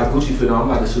this fly Gucci fit on, I'm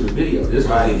about to shoot a video. This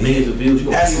gonna get millions of views.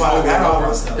 That's why I got all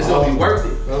my stuff. It's gonna be worth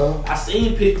it. I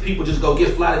seen people just go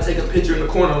get fly to take a picture in the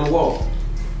corner on the wall.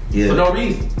 Yeah. For no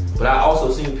reason. But I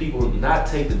also seen people not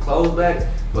take the clothes back,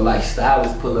 but like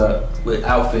stylists pull up with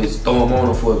outfits, throw them on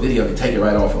them for a video, and take it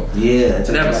right off them. Yeah.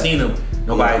 I never seen them.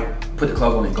 Nobody put the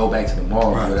clothes on and go back to the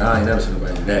mall. Right. But I ain't never seen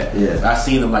nobody do that. Yeah. I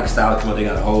seen them like stylists come up. They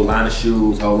got a whole line of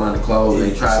shoes, whole line of clothes.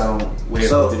 They try it on. Wear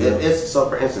so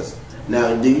for instance,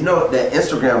 now do you know that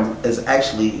Instagram is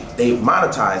actually they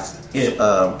monetize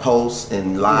posts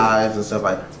and lives and stuff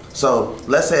like that. So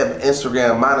let's say if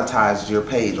Instagram monetizes your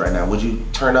page right now, would you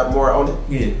turn up more on it?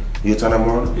 Yeah. You turn up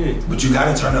more on it? Yeah. But you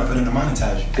gotta turn up for them to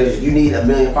monetize you. Because you need 1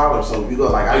 million followers. So if you go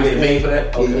like I get paid for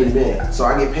that? Okay. So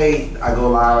I get paid, I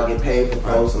go live, I get paid for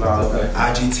posts and all that.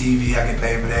 IGTV, I get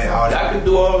paid for that, all that. I can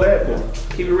do all that, but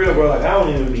keep it real, bro. Like I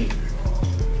don't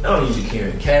need you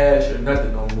carrying cash or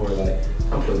nothing no more. Like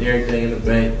I'm putting everything in the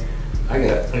bank. I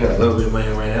got a little bit of money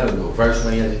right now to go. First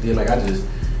money I just did, like I just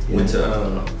went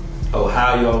to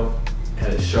Ohio,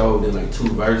 had a show, did like 2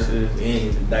 verses,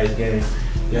 and the dice game.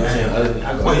 You know what I'm saying? Other than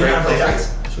I go. Well, you gotta play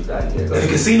dice. Shoot dice. Yeah, in the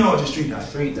casino or just street dice?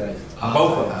 Street dice.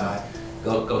 Both of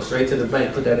them. Go straight to the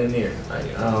bank. Put that in there.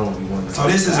 Like I don't be wanting to. So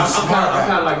this is I'm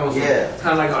kind of like on. Yeah.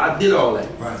 Kind of like I did all that.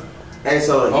 Right. And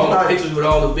so all the pictures with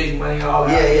all the big money, all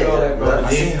that. Yeah. All that, bro.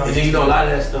 And then you know a lot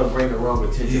of that stuff bring the wrong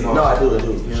attention. No, I do.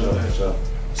 For sure.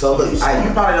 So look, you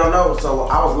probably don't know. So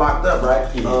I was locked up, right?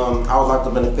 I was locked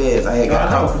up in the feds. I had got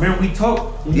caught. Remember we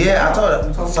talked? Yeah, I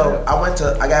told her. So I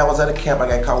was at a camp. I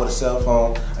got caught with a cell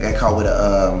phone. I got caught with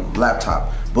a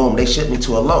laptop. Boom, they shipped me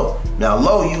to a Low. Now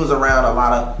Low, you was around a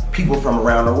lot of people from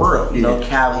around the world, you know,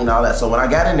 Cali and all that. So when I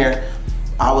got in there,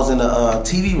 I was in the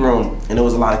TV room and there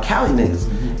was a lot of Cali niggas.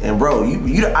 And bro,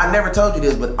 I never told you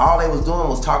this, but all they was doing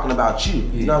was talking about you.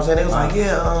 You know what I'm saying? They was like,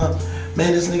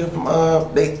 man, this nigga from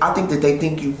I think that they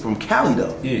think you from Cali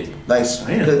though. Yeah. Like,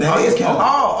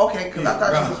 oh, okay, because I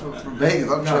thought you was from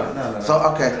Vegas. I'm tripping. No. So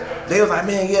okay, they was like,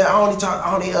 man, yeah,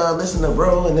 I only listen to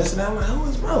bro and this and that. I'm like, who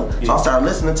is bro? Yeah. So I started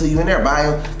listening to you in there,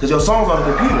 buying, because your song's on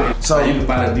the computer. So you can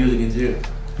buy that music in jail.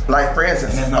 Like for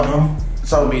instance, and that's not normal.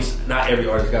 So I mean, not every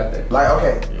artist got that.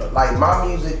 Like like my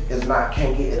music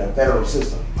can't get in a federal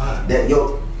system. That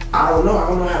I don't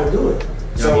know how to do it.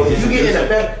 So if you get in a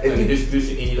federal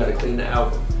distribution and you gotta clean the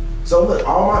album. So look,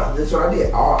 that's what I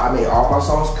did. I made all my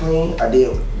songs clean. I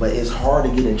did, but it's hard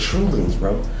to get in Trulinks,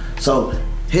 bro. So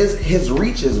his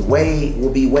reach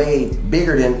will be way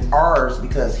bigger than ours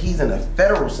because he's in a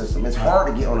federal system. It's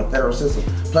hard to get on a federal system.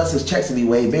 Plus his checks will be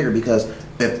way bigger because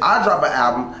if I drop an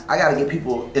album, I gotta get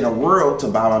people in the world to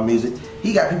buy my music.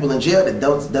 He got people in jail that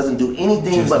doesn't do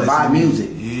anything but buy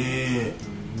music. Yeah.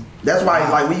 That's why,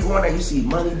 like, when you go in there, you see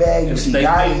Moneybag, you see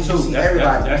Gotti, you see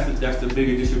everybody. That's the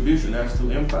bigger distribution. That's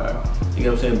through Empire. You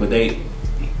know what I'm saying? But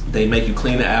they make you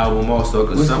clean the album also.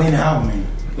 What's clean the album mean?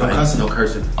 No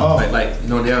cursing. Oh, like you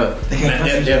know they'll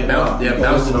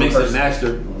bounce the mix and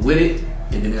master with it,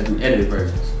 and then they'll do edited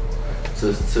versions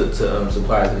to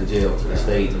supply to the jail, to the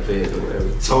state, and the feds, or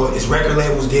whatever. So is record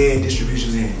labels dead?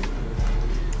 Distribution's in.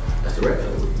 That's the record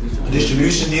label. A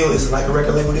distribution deal is like a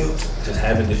record label deal. Just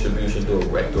having distribution through a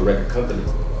record company.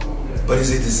 But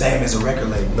is it the same as a record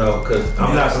label? No, because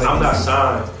I'm not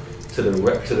signed to the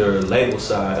label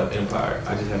side of Empire.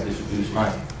 I just have distribution.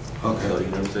 Right. Okay. So you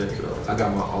know what I'm saying? So I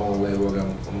got my own label, I got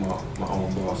my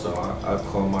own boss, so I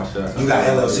call my shots. You got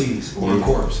LLCs or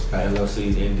corps? I got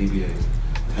LLCs and DBAs.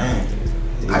 Dang.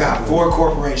 I got 4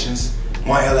 corporations,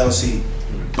 1 LLC,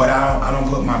 but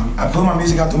I put my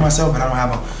music out through myself, but I don't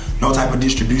have no type of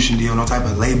distribution deal, no type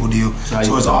of label deal.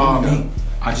 So it's all me.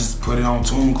 I just put it on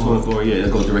TuneCore. Yeah,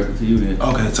 it goes directly to you then.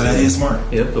 Okay, so that is smart.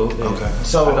 Yeah, cool. Yeah. Okay.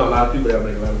 So I know a lot of people that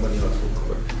make a lot of money on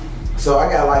TuneCore. So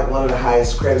I got like one of the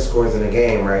highest credit scores in the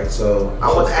game, right? So I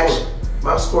want to ask you,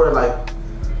 my score like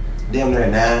damn near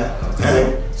 9.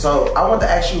 Okay. So I want to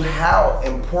ask you, how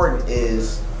important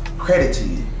is credit to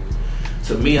you?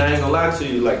 To me, I ain't gonna lie to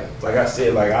you. Like I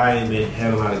said, like I ain't been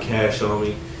having a lot of cash on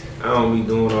me. I don't be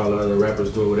doing all the other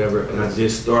rappers do whatever, and I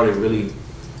just started really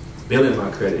building my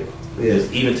credit. Yeah.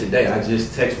 Even today, I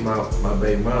just text my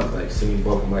baby mom, like, send me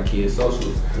both of my kids'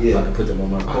 socials, so I can put them on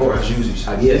my course.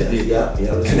 I just did. Yeah.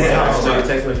 And then I'll show you a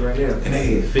text message right now. And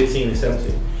they 15 and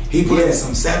 17. He put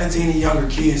some 17 and younger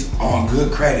kids on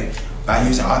good credit by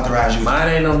using authorized use. Mine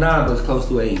ain't no 9, but it's close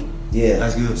to 8. Yeah,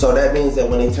 that's good. So that means that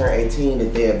when they turn 18,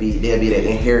 that they'll be that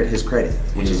inherit his credit,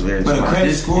 which is very. But a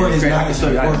credit score is not as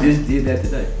important. I just did that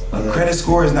today. A credit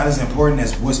score is not as important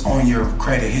as what's on your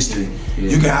credit history.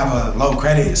 You can have a low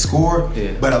credit score,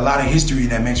 but a lot of history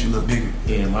that makes you look bigger.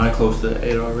 Yeah, mine close to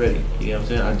 8 already. You know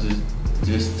what I'm saying? I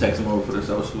just text them over for the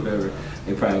social, whatever.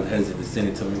 They probably hesitant to send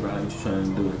it to me. Probably what you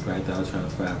trying to do? Probably thought I was trying to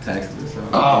file taxes or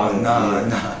something. Oh no.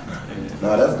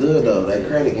 No, that's good though. That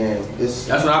credit game, that's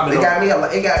what I've been.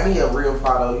 It got me a real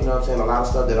follow. You know what I'm saying? A lot of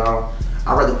stuff that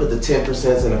I'd rather put the 10%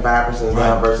 and the 5%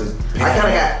 down versus. I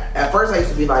kind of got. At first, I used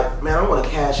to be like, man, I want to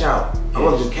cash out. I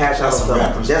want to just cash out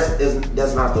stuff.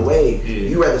 That's not the way.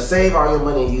 You rather save all your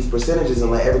money and use percentages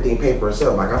and let everything pay for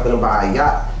itself. Like I'm gonna buy a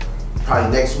yacht.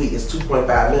 Probably next week it's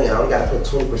 2.5 million. I only got to put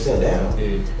 20% down,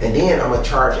 and then I'm gonna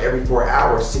charge every 4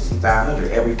 hours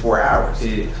 $6,500 every 4 hours.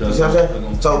 You see what I'm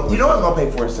saying? So you know it's gonna pay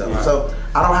for itself. Right. So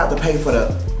I don't have to pay for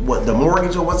the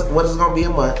mortgage or what is gonna be a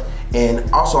month, and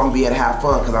also I'm gonna be able to have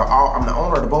fun because I'm the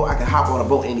owner of the boat. I can hop on a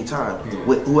boat anytime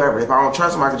with whoever. If I don't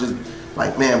trust them, I can just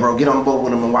like, man, bro, get on the boat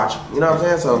with them and watch them. You know what I'm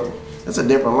saying? So it's a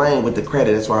different lane with the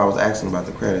credit. That's why I was asking about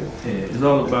the credit. Yeah, it's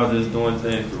all about just doing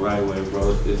things the right way,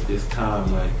 bro. It's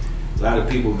time. Like a lot of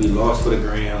people be lost for the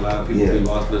gram. A lot of people be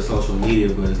lost for the social media,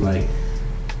 but it's like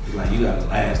you gotta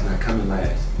last, not coming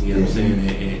last. You know what I'm saying?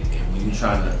 And when you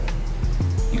trying to,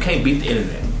 you can't beat the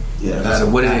internet. Yeah, no matter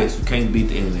what it is, you can't beat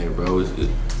the internet, bro.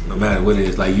 No matter what it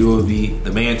is, like you will be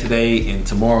the man today and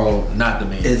tomorrow not the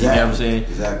man. Exactly. You know what I'm saying?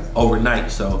 Exactly. Overnight.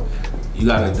 So you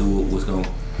gotta do what's gonna.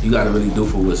 You gotta really do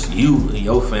for what's you and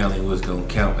your family what's gonna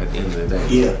count at the end of the day.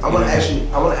 Yeah, I wanna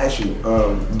ask you.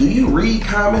 Do you read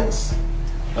comments?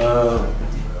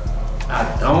 I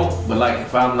I don't, but like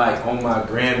if I'm like on my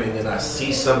gram and then I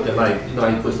see something like, you know,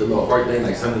 how you push the little heart thing,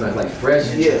 like something that's like fresh,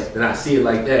 then I see it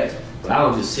like that. But I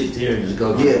don't just sit there and just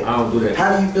go, I don't do that.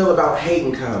 How do you feel about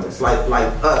hating comments? Like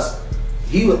us.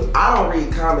 I don't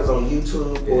read comments on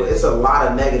YouTube, or it's a lot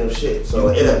of negative shit. So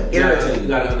it irritates. You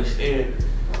gotta understand,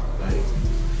 like,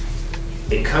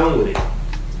 it comes with it.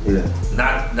 Yeah.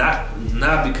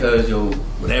 Not because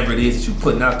whatever it is that you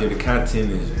putting out there, the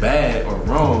content is bad or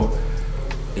wrong.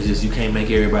 It's just you can't make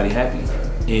everybody happy.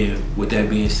 And with that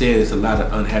being said, there's a lot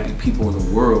of unhappy people in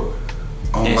the world.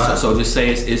 And so just say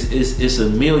it's a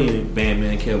million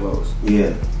Bandman Kelvos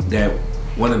that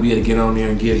want to be able to get on there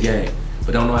and give game,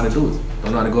 but don't know how to do it.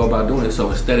 Don't know how to go about doing it.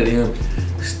 So instead of them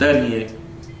studying,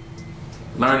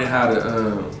 learning how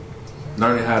to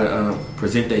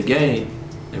present their game,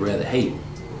 they rather hate.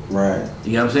 Right.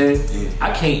 You know what I'm saying?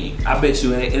 Yeah. I bet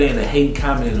you it ain't a hate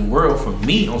comment in the world from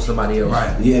me on somebody else.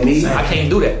 Right. Yeah, me. I can't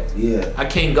do that. Yeah. I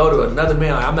can't go to another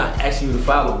man. Like, I'm not asking you to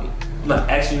follow me. I'm not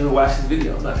asking you to watch this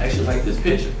video. I'm not asking you to like this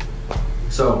picture.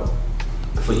 So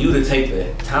for you to take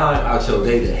the time out your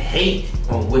day to hate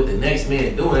on what the next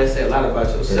man doing, that says a lot about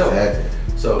yourself. Exactly.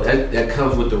 So that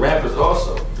comes with the rappers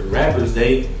also. The rappers,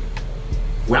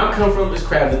 where I'm coming from is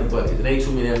crabs in the bucket. There ain't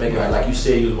too many that make it right. Like you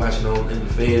said, you was watching on in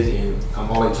the feds, and I'm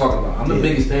always talking about. I'm the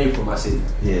biggest thing for my city.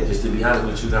 Yeah. Just to be honest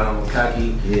with you, not on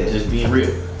cocky. Yeah. Just being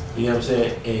real. You know what I'm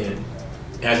saying? And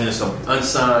as in some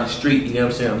unsigned street, you know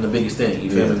what I'm saying? I'm the biggest thing. You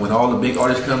feel me? When all the big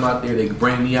artists come out there, they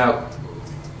bring me out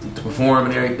to perform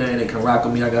and everything. They come rock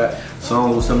with me. I got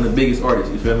songs with some of the biggest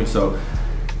artists. You feel me? So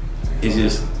it's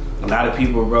just a lot of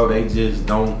people, bro. They just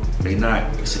they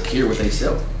not secure with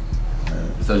themselves.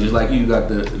 So just like you got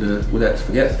the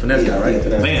finesse guy, right?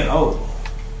 Yeah, man,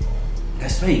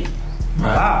 that's fake.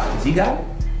 Wow, has he got it?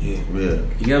 Yeah. You know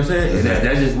what I'm saying? Exactly.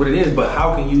 That's just what it is. But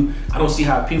how can you? I don't see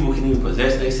how people can even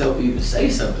possess themselves to even say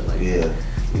something like that.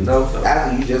 You know? So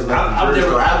after you just after you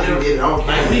did it on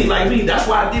camera. Like me. That's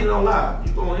why I did it on live.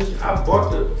 You go on Instagram. I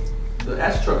bought the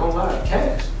Astro truck on live,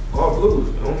 cash, all blues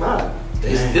on live.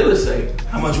 They still say.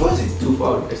 How much was it?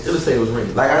 $240. They still say it was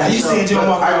ringing. Like you said, you don't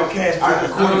walk around with cash.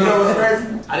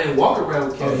 I didn't walk around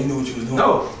with cash. Oh, you knew what you was doing.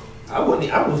 No, I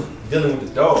was dealing with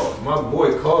the dog. My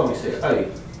boy called me and said, "Hey,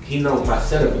 he knows my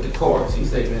setup with the cars." He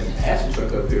said, "Man, the Aston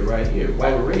truck up here, right here,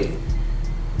 white or red,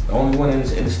 the only one in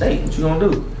the state. What you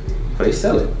gonna do? If they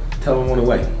sell it, tell them on the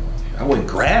way." I went and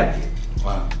grabbed it.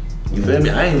 Wow. You feel me?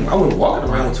 I wasn't walking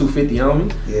around with 250 on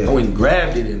me. Yeah. I went and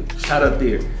grabbed it and shot up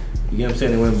there. You know what I'm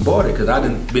saying? They went and bought it because I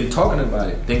didn't been talking about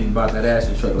it, thinking about that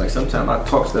Aston truck. Like sometimes I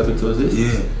talk stuff into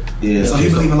existence. Yeah. So you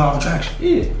believe in law of attraction?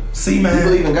 Yeah. See, man. You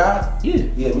believe in God? Yeah.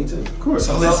 Yeah, me too. Of course.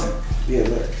 So listen. Yeah,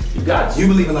 man. You got you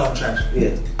believe in law of attraction?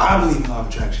 Yeah. I believe in law of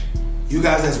attraction. You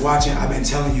guys that's watching, I've been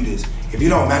telling you this. If you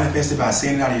don't manifest it by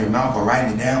saying it out of your mouth or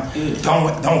writing it down,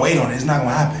 don't wait on it. It's not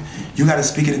gonna happen. You gotta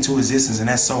speak it into existence, and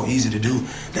that's so easy to do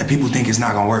that people think it's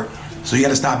not gonna work. So you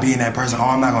gotta stop being that person. Oh,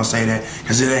 I'm not gonna say that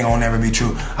because it ain't gonna never be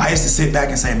true. I used to sit back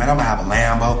and say, man, I'm gonna have a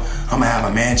Lambo, I'm gonna have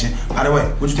a mansion. By the way,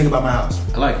 what you think about my house?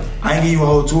 I like it. I ain't give you a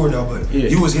whole tour though, but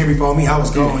you was here before me. I was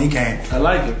gone when he came. I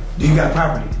like it. Do you got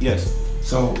property? Yes.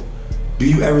 So, do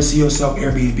you ever see yourself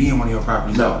Airbnb in one of your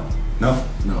properties? No. No?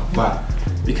 No. Why?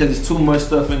 Because there's too much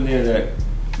stuff in there that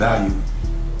value.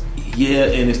 Yeah,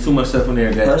 and there's too much stuff in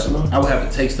there that personal. I would have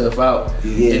to take stuff out.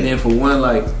 Yeah. And then for one,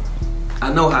 like,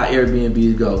 I know how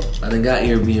Airbnbs go. I done got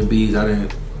Airbnbs.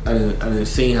 I done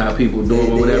seen how people do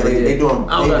them or whatever. They do them.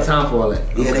 I don't got time for all that.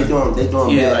 Yeah, they do them.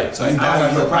 Yeah, bad. like so.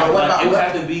 It would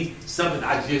have to be something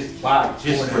I just buy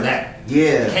just for that.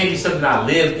 Yeah. It can't be something I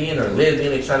lived in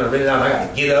and trying to rent it out. And I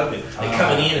gotta get up and they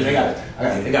coming in and they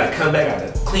gotta come back. I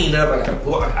gotta clean up.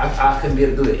 I couldn't be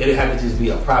able to do it. It had to just be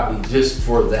a property just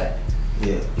for that.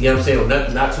 Yeah. You know what I'm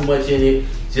saying? Not too much in it,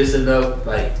 just enough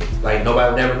like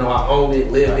nobody would never know I own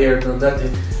it, live there, no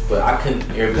nothing. But I couldn't.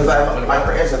 Because like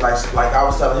for instance, like I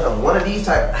was telling him, one of these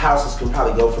type houses can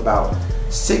probably go for about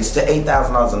 $6,000 to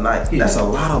 $8,000 a night. Yeah. That's a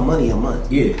lot of money a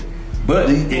month. Yeah. But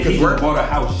if he bought a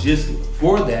house just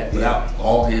for that, without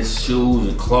all his shoes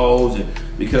and clothes, and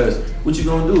because what you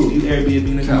gonna do? You Airbnb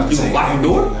in this house, you gonna lock the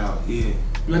door? Yeah.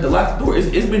 You have to lock the door.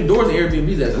 It's been doors in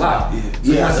Airbnb that's locked. Yeah.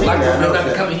 So you have to lock the door. You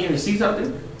have to come in here and see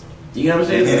something. You know what I'm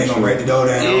saying? Then they gonna break the door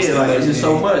down. Yeah, like it's just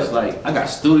so much. Like I got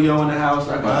studio in the house.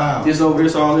 I got this over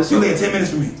this, all this. You live 10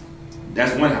 minutes from me.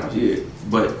 That's one house, yeah.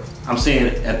 But I'm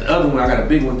saying at the other one, I got a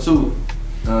big one too.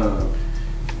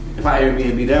 If I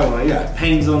Airbnb that one, I got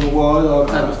paintings on the wall, all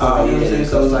type of stuff. You know what I'm saying?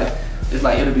 So it's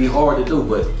like it'll be hard to do.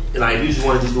 But like if you just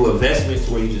want to just do investments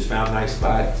where you just found a nice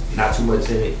spot, not too much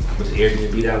in it, but just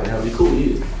Airbnb that one, that'll be cool.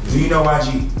 Yeah. Do you know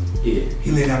YG? Yeah.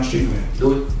 He lived down the street with him.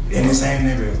 Do it? In the same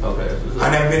neighborhood. Okay. I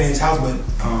never been in his house, but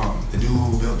the dude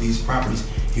who built these properties,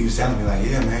 he was telling me like,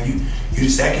 yeah, man, you the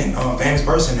second famous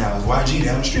person now. It's YG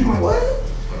down the street. I'm like, what?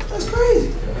 That's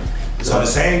crazy. So the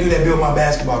same dude that built my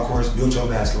basketball courts built your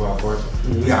basketball court.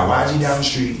 We got YG down the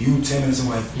street, you 10 minutes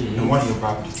away in one of your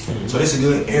properties. So this is a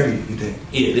good area, you think?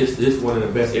 Yeah, this is one of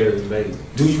the best areas in Vegas.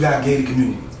 Do you got gated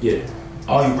community? Yeah.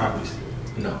 All your properties?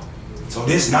 No. So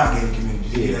this is not gated community.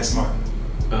 You think that's smart?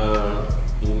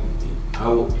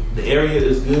 The area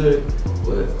is good,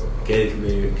 but gated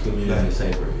community is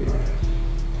safer here.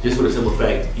 Just for the simple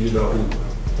fact, you know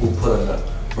who pulling up.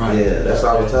 Right. Yeah, that's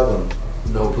what I was telling them.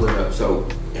 No pulling up. So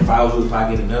if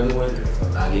I get another one,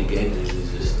 I get gated. It's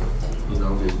just,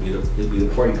 just be the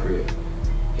party crib.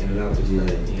 In and out.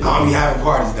 I'll be having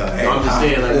parties though. No, I'm just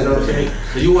saying, like, you know what I'm saying?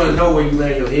 Because you want to know where you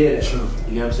lay your head at. True.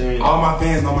 You know what I'm saying? All my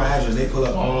fans know my address. They pull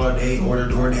up all day, order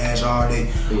DoorDash all day.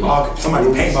 Yeah. Somebody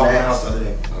paintball my house the other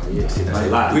day. Oh yeah, see, that's like, a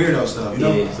lot. Weirdo stuff, you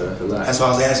know? Yeah, so that's a lot. That's why I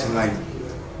was asking, like.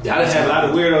 Yeah, I done had a lot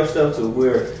of weirdo stuff to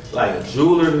where, like, a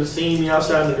jeweler done seen me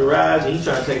outside in the garage and he's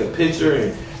trying to take a picture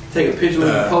and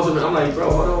post it. I'm like, bro,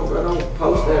 hold on, bro, don't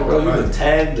post that, bro. You done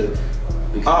tagged the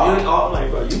community. I'm like,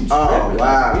 bro, you tripping. Oh,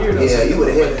 wow. Weirdo. Yeah, you would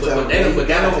have hit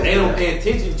But they don't pay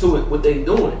attention to it, what they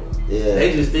doing. Yeah.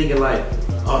 They just thinking like,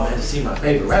 oh man, to see my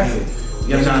paper raffle.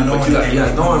 You know what I'm saying? But you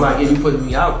got knowing like, you putting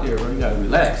me out there, bro. You gotta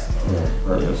relax. Yeah, you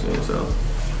know what I'm saying? So,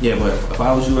 yeah, but if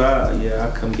I was you,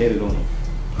 I'd come get it on him.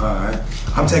 Alright.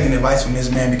 I'm taking advice from this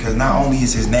man because not only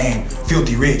is his name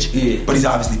Philthy Rich, but he's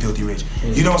obviously filthy rich.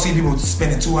 You don't see people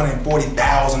spending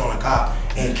 $240,000 on a cop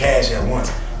in cash at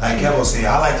once. Like Kevo said,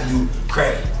 I like to do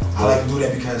credit. I like to do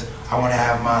that because I want to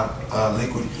have my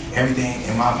liquid, everything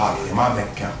in my pocket, in my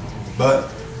bank account. But,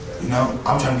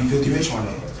 I'm trying to be filthy rich one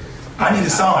day. I need a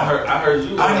song. I heard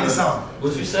you. I need a song.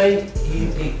 What you say? He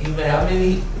made how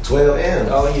many? 12 M's.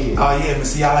 Oh yeah. Oh yeah, but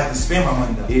see, I like to spend my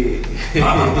money though. Yeah.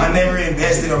 I never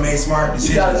invested or made smart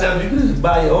decisions. You gotta tell me, you can just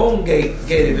buy your own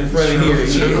gated in front of here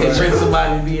and bring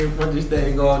somebody to be in front of this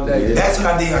thing all day. Yeah. That's what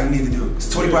I think I need to do.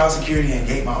 It's 24-hour security and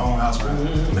gate my own house,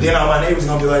 right? But then all my neighbors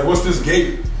gonna be like, "What's this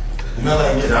gate?" We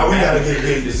gotta get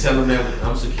gate. Just tell them that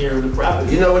I'm securing the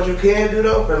property. You know what you can do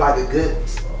though for like a good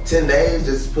 10 days,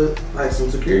 just put like some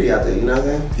security out there, you know what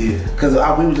I'm saying? Yeah. Because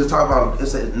we were just talking about,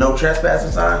 it's a no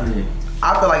trespassing sign. Yeah.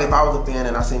 I feel like if I was a fan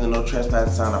and I seen a no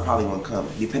trespassing sign, I probably wouldn't come,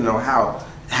 depending on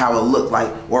how it looked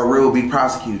like or real be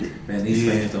prosecuted. Man, these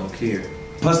fans don't care.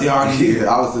 Plus they already here.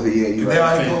 I was you're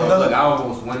right. Look, I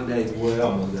almost one day, boy, I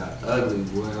almost got ugly,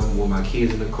 boy. I'm with my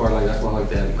kids in the car, like that's why I like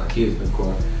that. My kids in the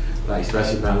car, like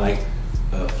especially not like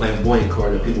a flamboyant car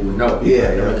that people would know. Yeah,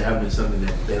 I'd rather have been something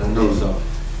that they don't know. So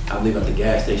I leave at the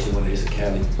gas station when it's in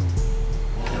Cali.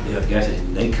 I leave at the gas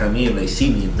station. They come in, they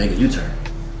see me and make a U-turn.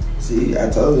 See, I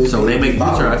told you. So when they make a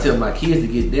U-turn, I tell my kids to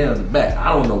get down the back.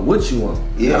 I don't know what you want.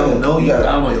 Yeah, I don't know you. I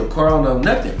don't know your car. I don't know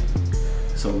nothing.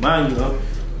 So mind you,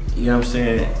 you know what I'm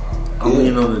saying? I'm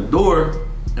leaning on the door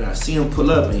and I see him pull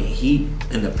up and he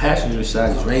in the passenger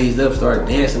side is raised up, started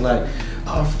dancing like,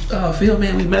 oh, Phil,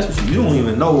 man, we mess with you. You don't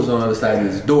even know what's on the other side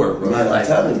of this door, bro. Man,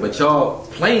 like, but y'all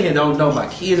playing don't know my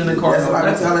kids in the car. That's what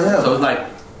I'm telling him. So it's like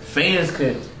fans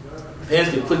can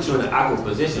put you in an awkward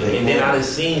position. And then I done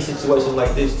seen situations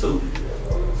like this too.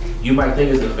 You might think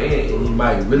as a fan and you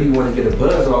might really want to get a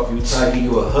buzz off you, try to give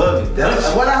you a hug. What did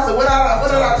I tell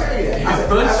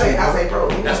you? I say, bro,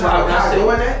 that's why when I say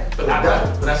doing that. But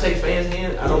when I say fans'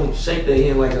 hand, I don't shake their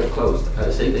hand like up close.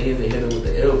 I shake their hand and hit them with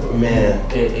the elbow. Man.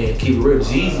 And keep it real.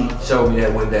 Jeezy showed me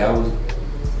that one day. I think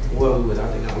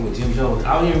I was with Jim Jones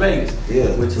out here in Vegas.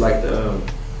 Yeah. Went to like the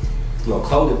little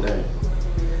clothing thing.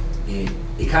 And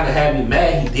it kind of had me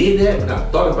mad he did that, but I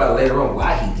thought about it later on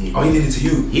why he did it. Oh, he did it to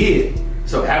you? Yeah.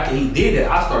 So after he did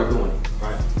that, I started doing it.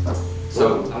 Right.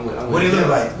 So what did it look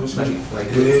like?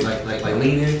 Like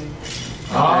lean in.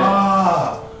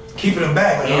 Keeping him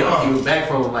back. Like, keep him back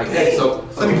from him like that. So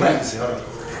let me practice it. Hold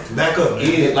on. Back up.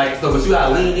 Yeah, like so, but you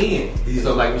gotta lean in. Yeah.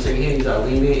 So like you shake your hand, you gotta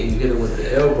lean in and you hit him with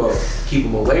the elbow, keep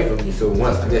him away from you. So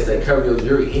once I guess they cover your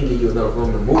jury and give you enough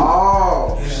room to move.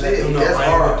 Oh shit, that's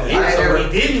hard. So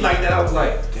when he did me like that, I was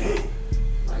like, dang,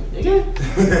 like nigga.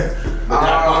 But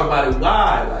I thought about it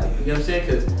why, like you know what I'm saying?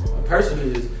 Because a person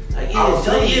can just like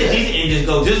and just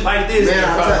go just like this and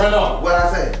try to run off. What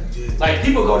I say? Like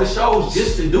people go to shows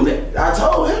just to do that. I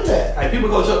told him that. Like people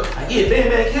go to shows, like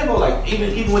Man Kimbo, like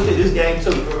even with this game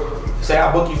too. Say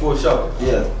I book you for a show.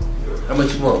 Yeah. How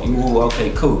much you want? You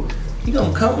okay, cool. You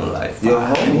gonna come with like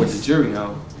 $5 with the jury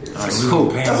on. Alright, cool.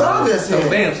 That's all this so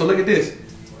bam, so look at this.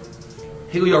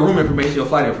 Here go your room information, your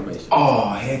flight information.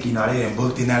 Oh heck, they didn't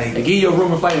book it, now they give you your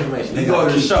room and flight information. You go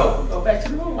to the show. Go back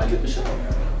to the room, I get the show.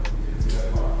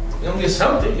 You don't get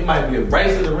something. It might be a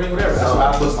bracelet, a ring, whatever. That's why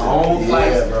I put my own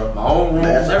flights, my own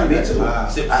rooms, everything.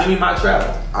 Send me my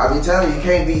travel. I be telling you, you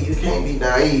can't be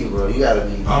naive, bro. You gotta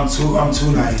be. I'm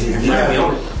too naive.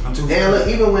 I'm too. And look,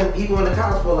 even when the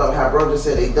cops pulled up, how bro just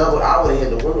said they doubled, I would have hit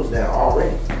the windows down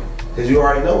already, cause you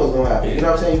already know what's gonna happen. You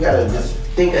know what I'm saying? You gotta just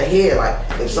think ahead. Like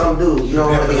if some dude, you know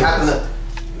what I mean, happen to.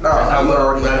 No, I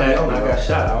already when I got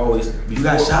shot, You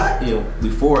got shot? You know,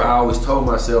 before I always told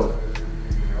myself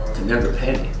to never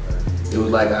panic. It was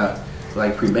like I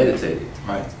premeditated.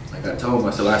 Right. Like I told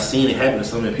myself, I seen it happen to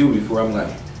so many people before. I'm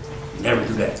like, never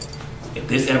do that. If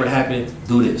this ever happened,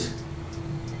 do this.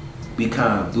 Be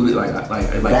calm. Do it like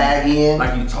bag in.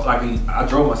 I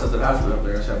drove myself to the hospital up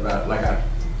there. Like I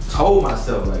told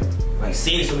myself, like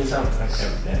seeing so many times, like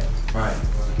never that. Right.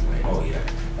 Like, oh yeah,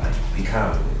 like be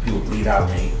calm. People bleed out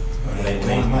when they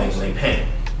panic.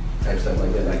 Type stuff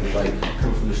like that. Like it's like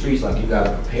coming from the streets. Like you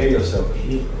gotta prepare yourself for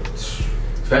anything.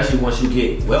 Especially once you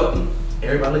get wealthy,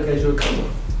 everybody look at you as a come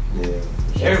up. Yeah.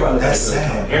 Everybody look That's at you as a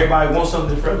come sad. up. Everybody wants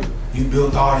something from you. You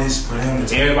built all this for them to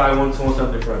take. Everybody wants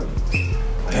something from you.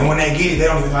 And when they get it, they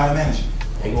don't even know how to manage it.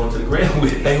 They going to the ground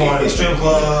with it. They going to the strip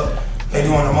club. They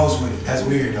doing the most with it. That's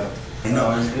weird though. You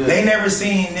know, they never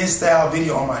seen this style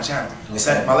video on my channel. It's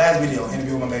like my last video,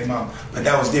 interview with my baby mom, but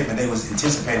that was different. They was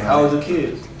anticipating. How old the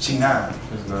kids? She 9.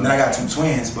 And then I got 2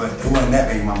 twins, but it wasn't that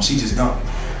baby mom. She just dumped.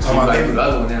 So my my baby, baby, the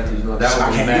other one now, you know, that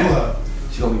I can't do her.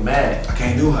 She gonna be mad. I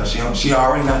can't do her. She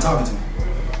already not talking to me.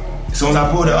 As soon as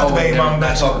I pull the other baby mama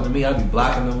back, talking to me, I be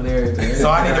blocking them and everything. So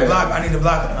I need to block. I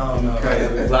don't know.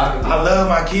 I love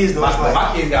my kids though.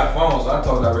 My kids got phones, so I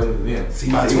talk directly to them. See,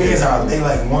 my twins they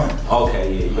like 1.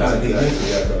 Okay, yeah, you gotta do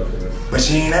that. But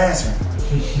she ain't answering.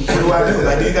 What do I do?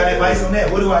 Like, do you got advice on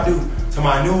that? What do I do to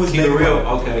my newest baby? Keep it real.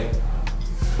 Okay.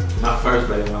 My first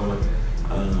baby mama,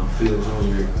 Phil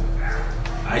Jr.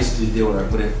 I used to deal with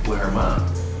her mom.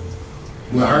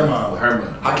 With her mom? With her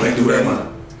mom. I can't do that, mom.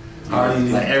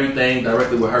 Like everything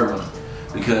directly with her mom,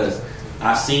 because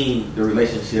I seen the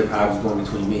relationship how it was going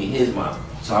between me and his mom.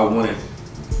 So I wanted,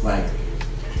 like,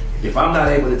 if I'm not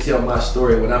able to tell my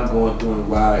story, what I'm going through and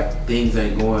why things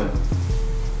ain't going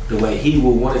the way he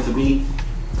would want it to be,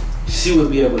 she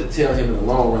would be able to tell him in the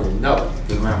long run and know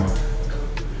The grandma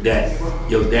that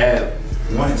your dad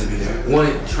wanted to be there.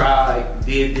 wanted, tried,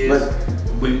 did this,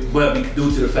 but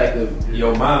due to the fact of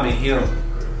your mom and him,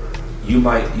 you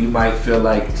might feel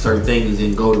like certain things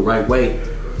didn't go the right way,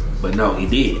 but no, he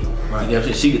did. Right. You know what I'm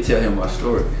saying? She could tell him my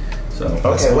story. So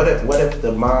okay, what if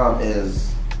the mom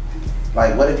is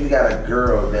like, what if you got a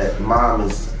girl that mom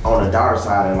is on the daughter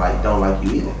side and like don't like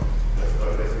you either?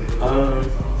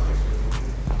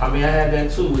 I mean, I had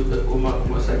that too with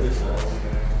my second son.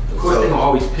 Of course, they gonna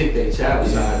always pick their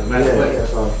child's side, no matter what.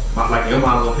 Yeah. Like your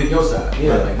mom gonna pick your side.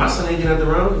 Yeah, like my son ain't getting out the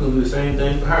road, he's gonna do the same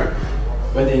thing for her.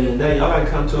 But at the end of the day, y'all gotta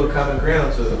come to a common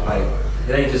ground. So like,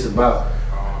 it ain't just about.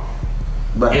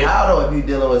 But how though if you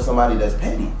dealing with somebody that's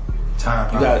petty?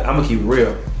 Time. I'm gonna keep it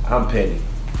real. I'm petty.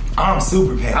 I'm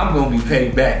super petty. I'm gonna be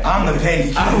petty back. I'm the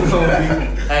petty.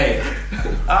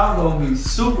 I'm gonna be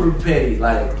super petty.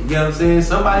 Like, you know what I'm saying?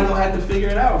 Somebody gonna have to figure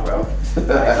it out, bro. Like, somebody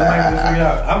gonna figure it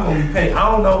out. I'm gonna be petty.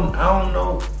 I don't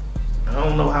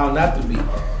know how not to be.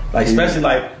 Like, especially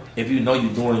like if you know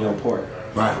you're doing your part.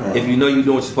 Right. If you know you're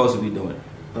doing what you're supposed to be doing.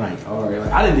 Like, all right.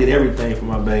 Like, I done did everything for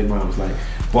my baby moms. Like,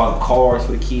 bought cars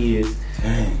for the kids.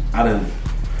 Dang. I done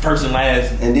first and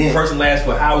last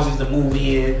for houses to move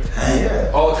in.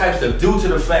 Yeah. All types of stuff due to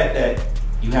the fact that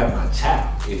you have my child.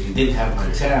 If you didn't have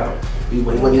my child, we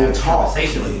wouldn't have a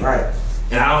conversation with you. Right.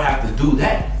 And I don't have to do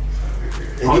that.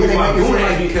 And Only then reason I'm they doing make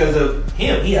that is because of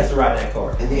him. He has to ride that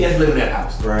car. He has to live in that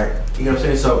house. Right. You know what I'm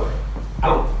saying? So I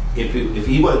don't. If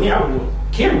he wasn't there, I wouldn't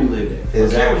care where you live there. Exactly. I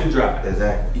care where you drive.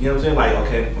 Exactly. You know what I'm saying? Like,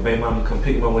 okay, my baby mama come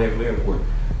pick him up from the airport.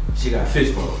 She got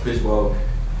fishbowl,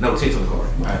 no tits on the car.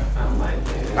 Right. I'm like,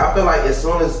 man. I feel like as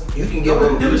soon as you can give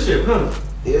them dealership, huh?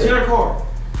 Yeah. It's in her car.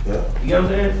 Yeah. You know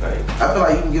what I'm saying? Like, I feel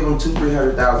like you can give them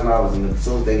 $200,000-$300,000, and as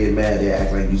soon as they get mad, they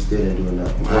act like you still didn't do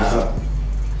nothing. Or something.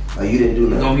 Like you didn't do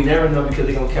it's nothing. gonna be never enough because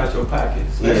they're gonna count your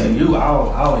pockets. Especially you,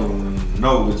 I don't even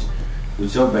know which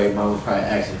your baby mama was probably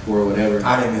asking for or whatever.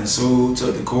 I done been sued,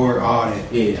 took the court, all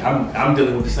that. Yeah, I'm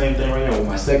dealing with the same thing right now with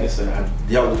my second son. I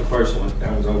dealt with the first one,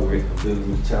 that was over with. I'm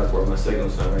dealing with the child support with my second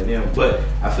son right now. But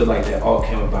I feel like that all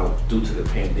came about due to the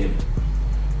pandemic.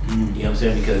 You know what I'm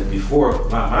saying? Because before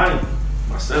my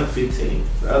son 15,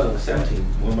 the other one 17,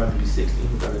 one about to be 16,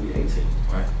 one about to be 18.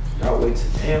 Right. Y'all wait to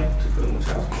put him on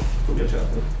child support. Put me on child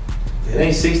support. It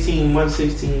ain't 16 months,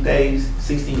 16 days,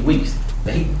 16 weeks.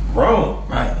 They grown.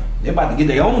 Right. They're about to get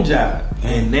their own job.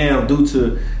 And now, due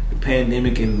to the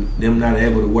pandemic and them not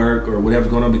able to work or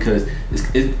whatever's going on, because it's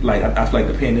like, I feel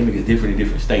like the pandemic is different in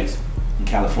different states. in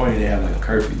California they have like a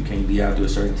curfew. You can't be out there a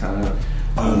certain time.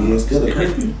 Yeah, it's still a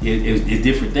curfew. It's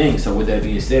different things. So with that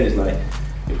being said, it's like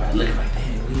everybody looking like,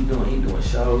 damn, what he doing? He doing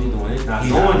shows. He doing it. Not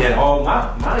knowing that all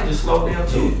mine just slowed down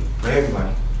too for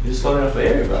everybody. It just slowed down for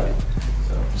everybody.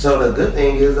 So the good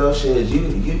thing is though, shit, is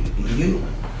you.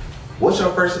 What's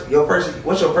your first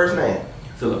name?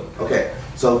 Philip. Okay,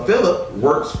 so Philip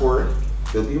works for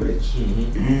Philthy Rich.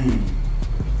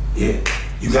 Yeah,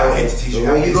 you got entities.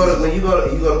 When you go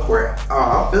to court,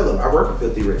 I'm Philip. I work for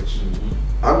Philthy Rich.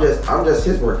 I'm just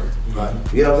his worker. Right.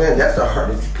 You know what I'm saying? That's the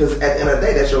hardest, because at the end of the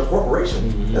day, that's your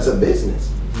corporation. That's a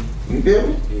business. You feel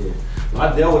me? Yeah. Well,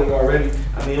 I dealt with it already.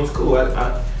 I mean, it was cool.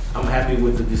 I'm happy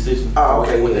with the decision. Oh,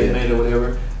 okay. What they made or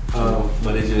whatever.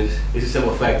 But it's a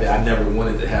simple fact that I never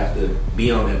wanted to have to be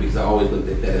on that, because I always looked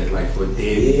at that as like for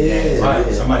dead.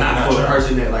 Right. Somebody not for a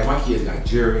person that, like, my kids got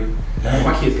jewelry.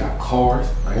 My kids got cars.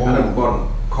 Like, I never bought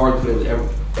them cars before they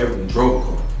ever drove a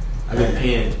car. I've been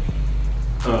paying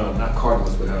not car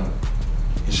notes, but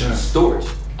insurance, storage.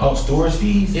 Oh, storage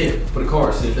fees? Yeah, for the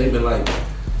cars since they've been like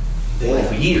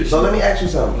for years. So let me ask you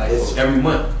something. Like every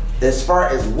month. As far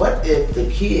as what if the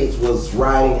kids was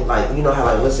riding, like, you know how,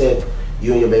 like, let's say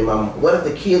you and your baby mama, what if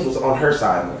the kids was on her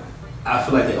side more? I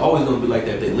feel like they always gonna be like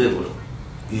that if they live with them.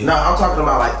 Yeah. No, I'm talking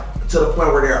about like to the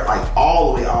point where they're like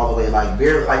all the way, like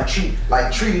barely,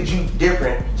 like treated you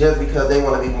different just because they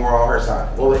want to be more on her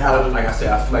side. Like I said,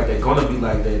 I feel like they're gonna be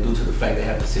like that due to the fact they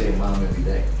have to see their mom every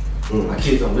day. My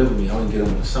kids don't live with me. I only get them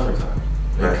in the summertime.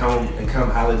 They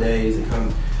come holidays, they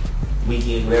come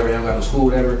weekends, whatever. They don't got no school,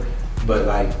 whatever. But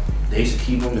like they should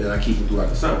keep them, and then I keep them throughout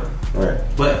the summer. Right.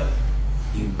 But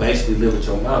you basically live with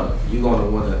your mama. You're gonna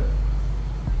wanna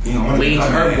lean to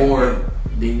her more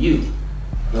than you,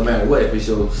 no matter what, if it's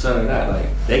your son or not.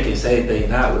 Like, they can say they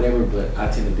not, whatever, but I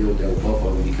tend to deal with that with both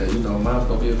of them, because, you know, mom's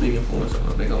gonna be a big influence on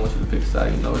them. They gonna want you to pick a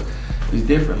side. You know, it's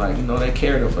different. Like, you know, they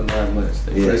carried them for 9 months.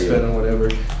 They breastfed them, whatever.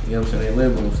 You know what I'm saying? They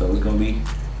live with them, so it's gonna be.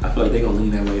 I feel like they gonna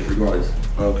lean that way regardless.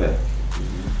 Okay.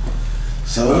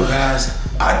 So, guys,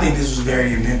 I think this was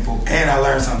very eventful, and I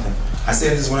learned something. I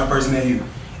said this when I first met you.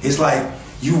 It's like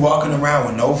you walking around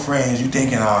with no friends. You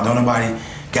thinking, oh, don't nobody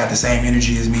got the same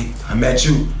energy as me. I met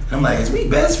you, and I'm like, is we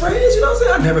best friends? You know what I'm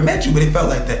saying? I never met you, but it felt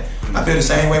like that. I feel the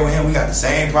same way with him. We got the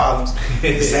same problems,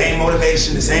 the same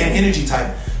motivation, the same energy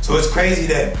type. So it's crazy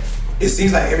that it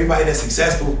seems like everybody that's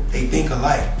successful, they think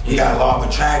alike. We got a law of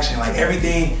attraction. Like,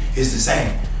 everything is the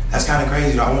same. That's kind of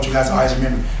crazy, though. I want you guys to always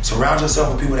remember, surround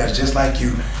yourself with people that's just like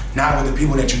you, not with the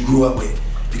people that you grew up with.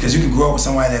 Because you can grow up with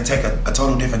somebody that take a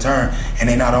total different turn, and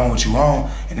they not on what you on,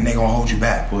 and then they gonna hold you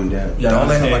back. Pull you down. Don't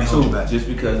let nobody hold you back. Just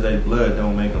because they blood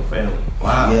don't make them family.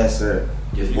 Wow. Yes, sir.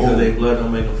 Just because they blood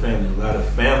don't make them family. A lot of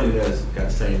family that's got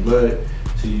the same blood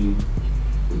to you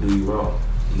will do you wrong.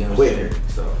 You know what I'm saying?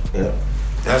 So yeah.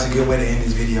 That's a good way to end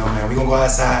this video, man. We're gonna go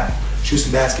outside, shoot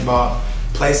some basketball,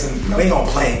 play some. We ain't gonna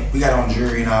play. We got on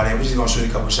jury and all that. We're just gonna shoot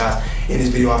a couple shots in this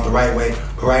video off the right way.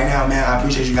 But right now, man, I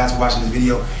appreciate you guys for watching this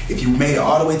video. If you made it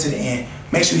all the way to the end,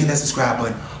 make sure you hit that subscribe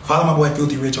button. Follow my boy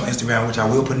Philthy Rich on Instagram, which I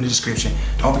will put in the description.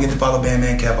 Don't forget to follow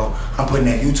Bandman Kevo. I'm putting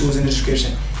that YouTube's in the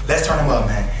description. Let's turn him up,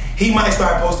 man. He might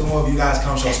start posting more if you guys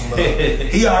come show some love.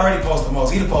 He already posted the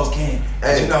most. He the post king.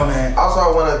 As you know, man. Also,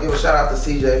 I want to give a shout out to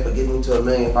CJ for getting me to 1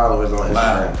 million followers on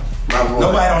Instagram. Wow.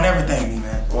 Nobody don't ever thank me,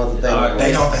 man.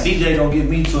 They don't thank CJ don't get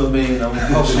me to 1 million. I'm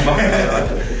gonna post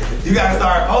You gotta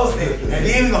start posting, and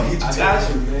then we gonna get you to I got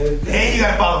you, man. Then you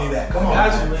gotta follow me back. Come on. I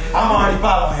got you, man. I'm already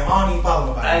following him. I don't even follow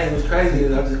nobody. It was crazy.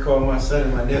 I just called my son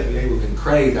and my nephew. They was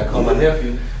crazy. I called my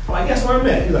nephew. I'm like, guess where I'm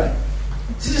at? He's like,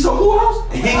 is this your cool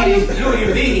house? You don't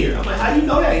even be here. I'm like, how you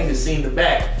know that? He just seen the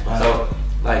back. Wow. So,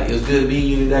 like, it was good meeting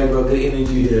you today, bro. Good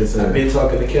energy. Yes, sir. I've been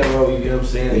talking to Kevo, you know what I'm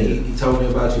saying? Yeah. He told me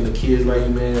about you and the kids like you,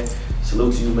 man.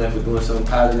 Salute to you, man, for doing something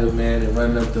positive, man, and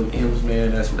running up them M's,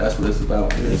 man. That's what it's about.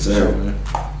 Man. Yes, sir. Man.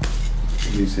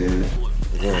 You said it.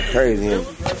 Going crazy.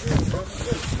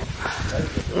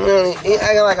 He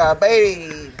acting like a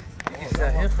baby. He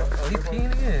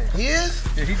peeing again. He is?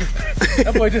 Yeah,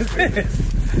 that boy just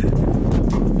pissed.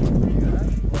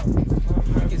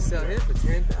 You can sell him for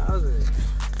 10,000.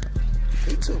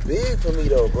 He too big for me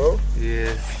though, bro.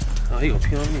 Yeah. Oh, he gonna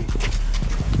pee on me.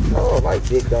 I don't like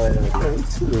big guys.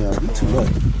 He too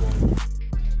much.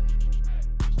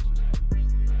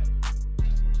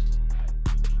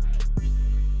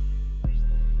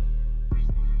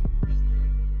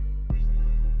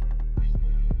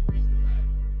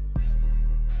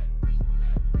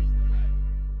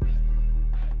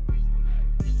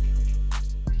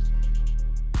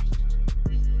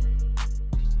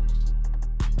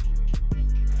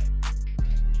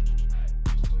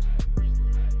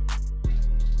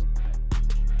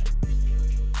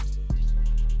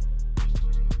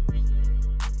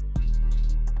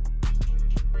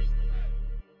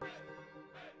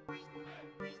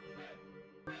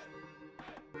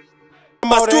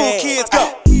 my school kids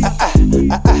go.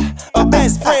 A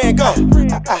best friend go.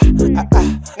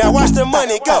 Now watch the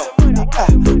money go.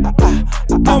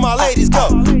 All my ladies go.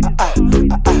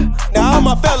 Now all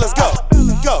my fellas go.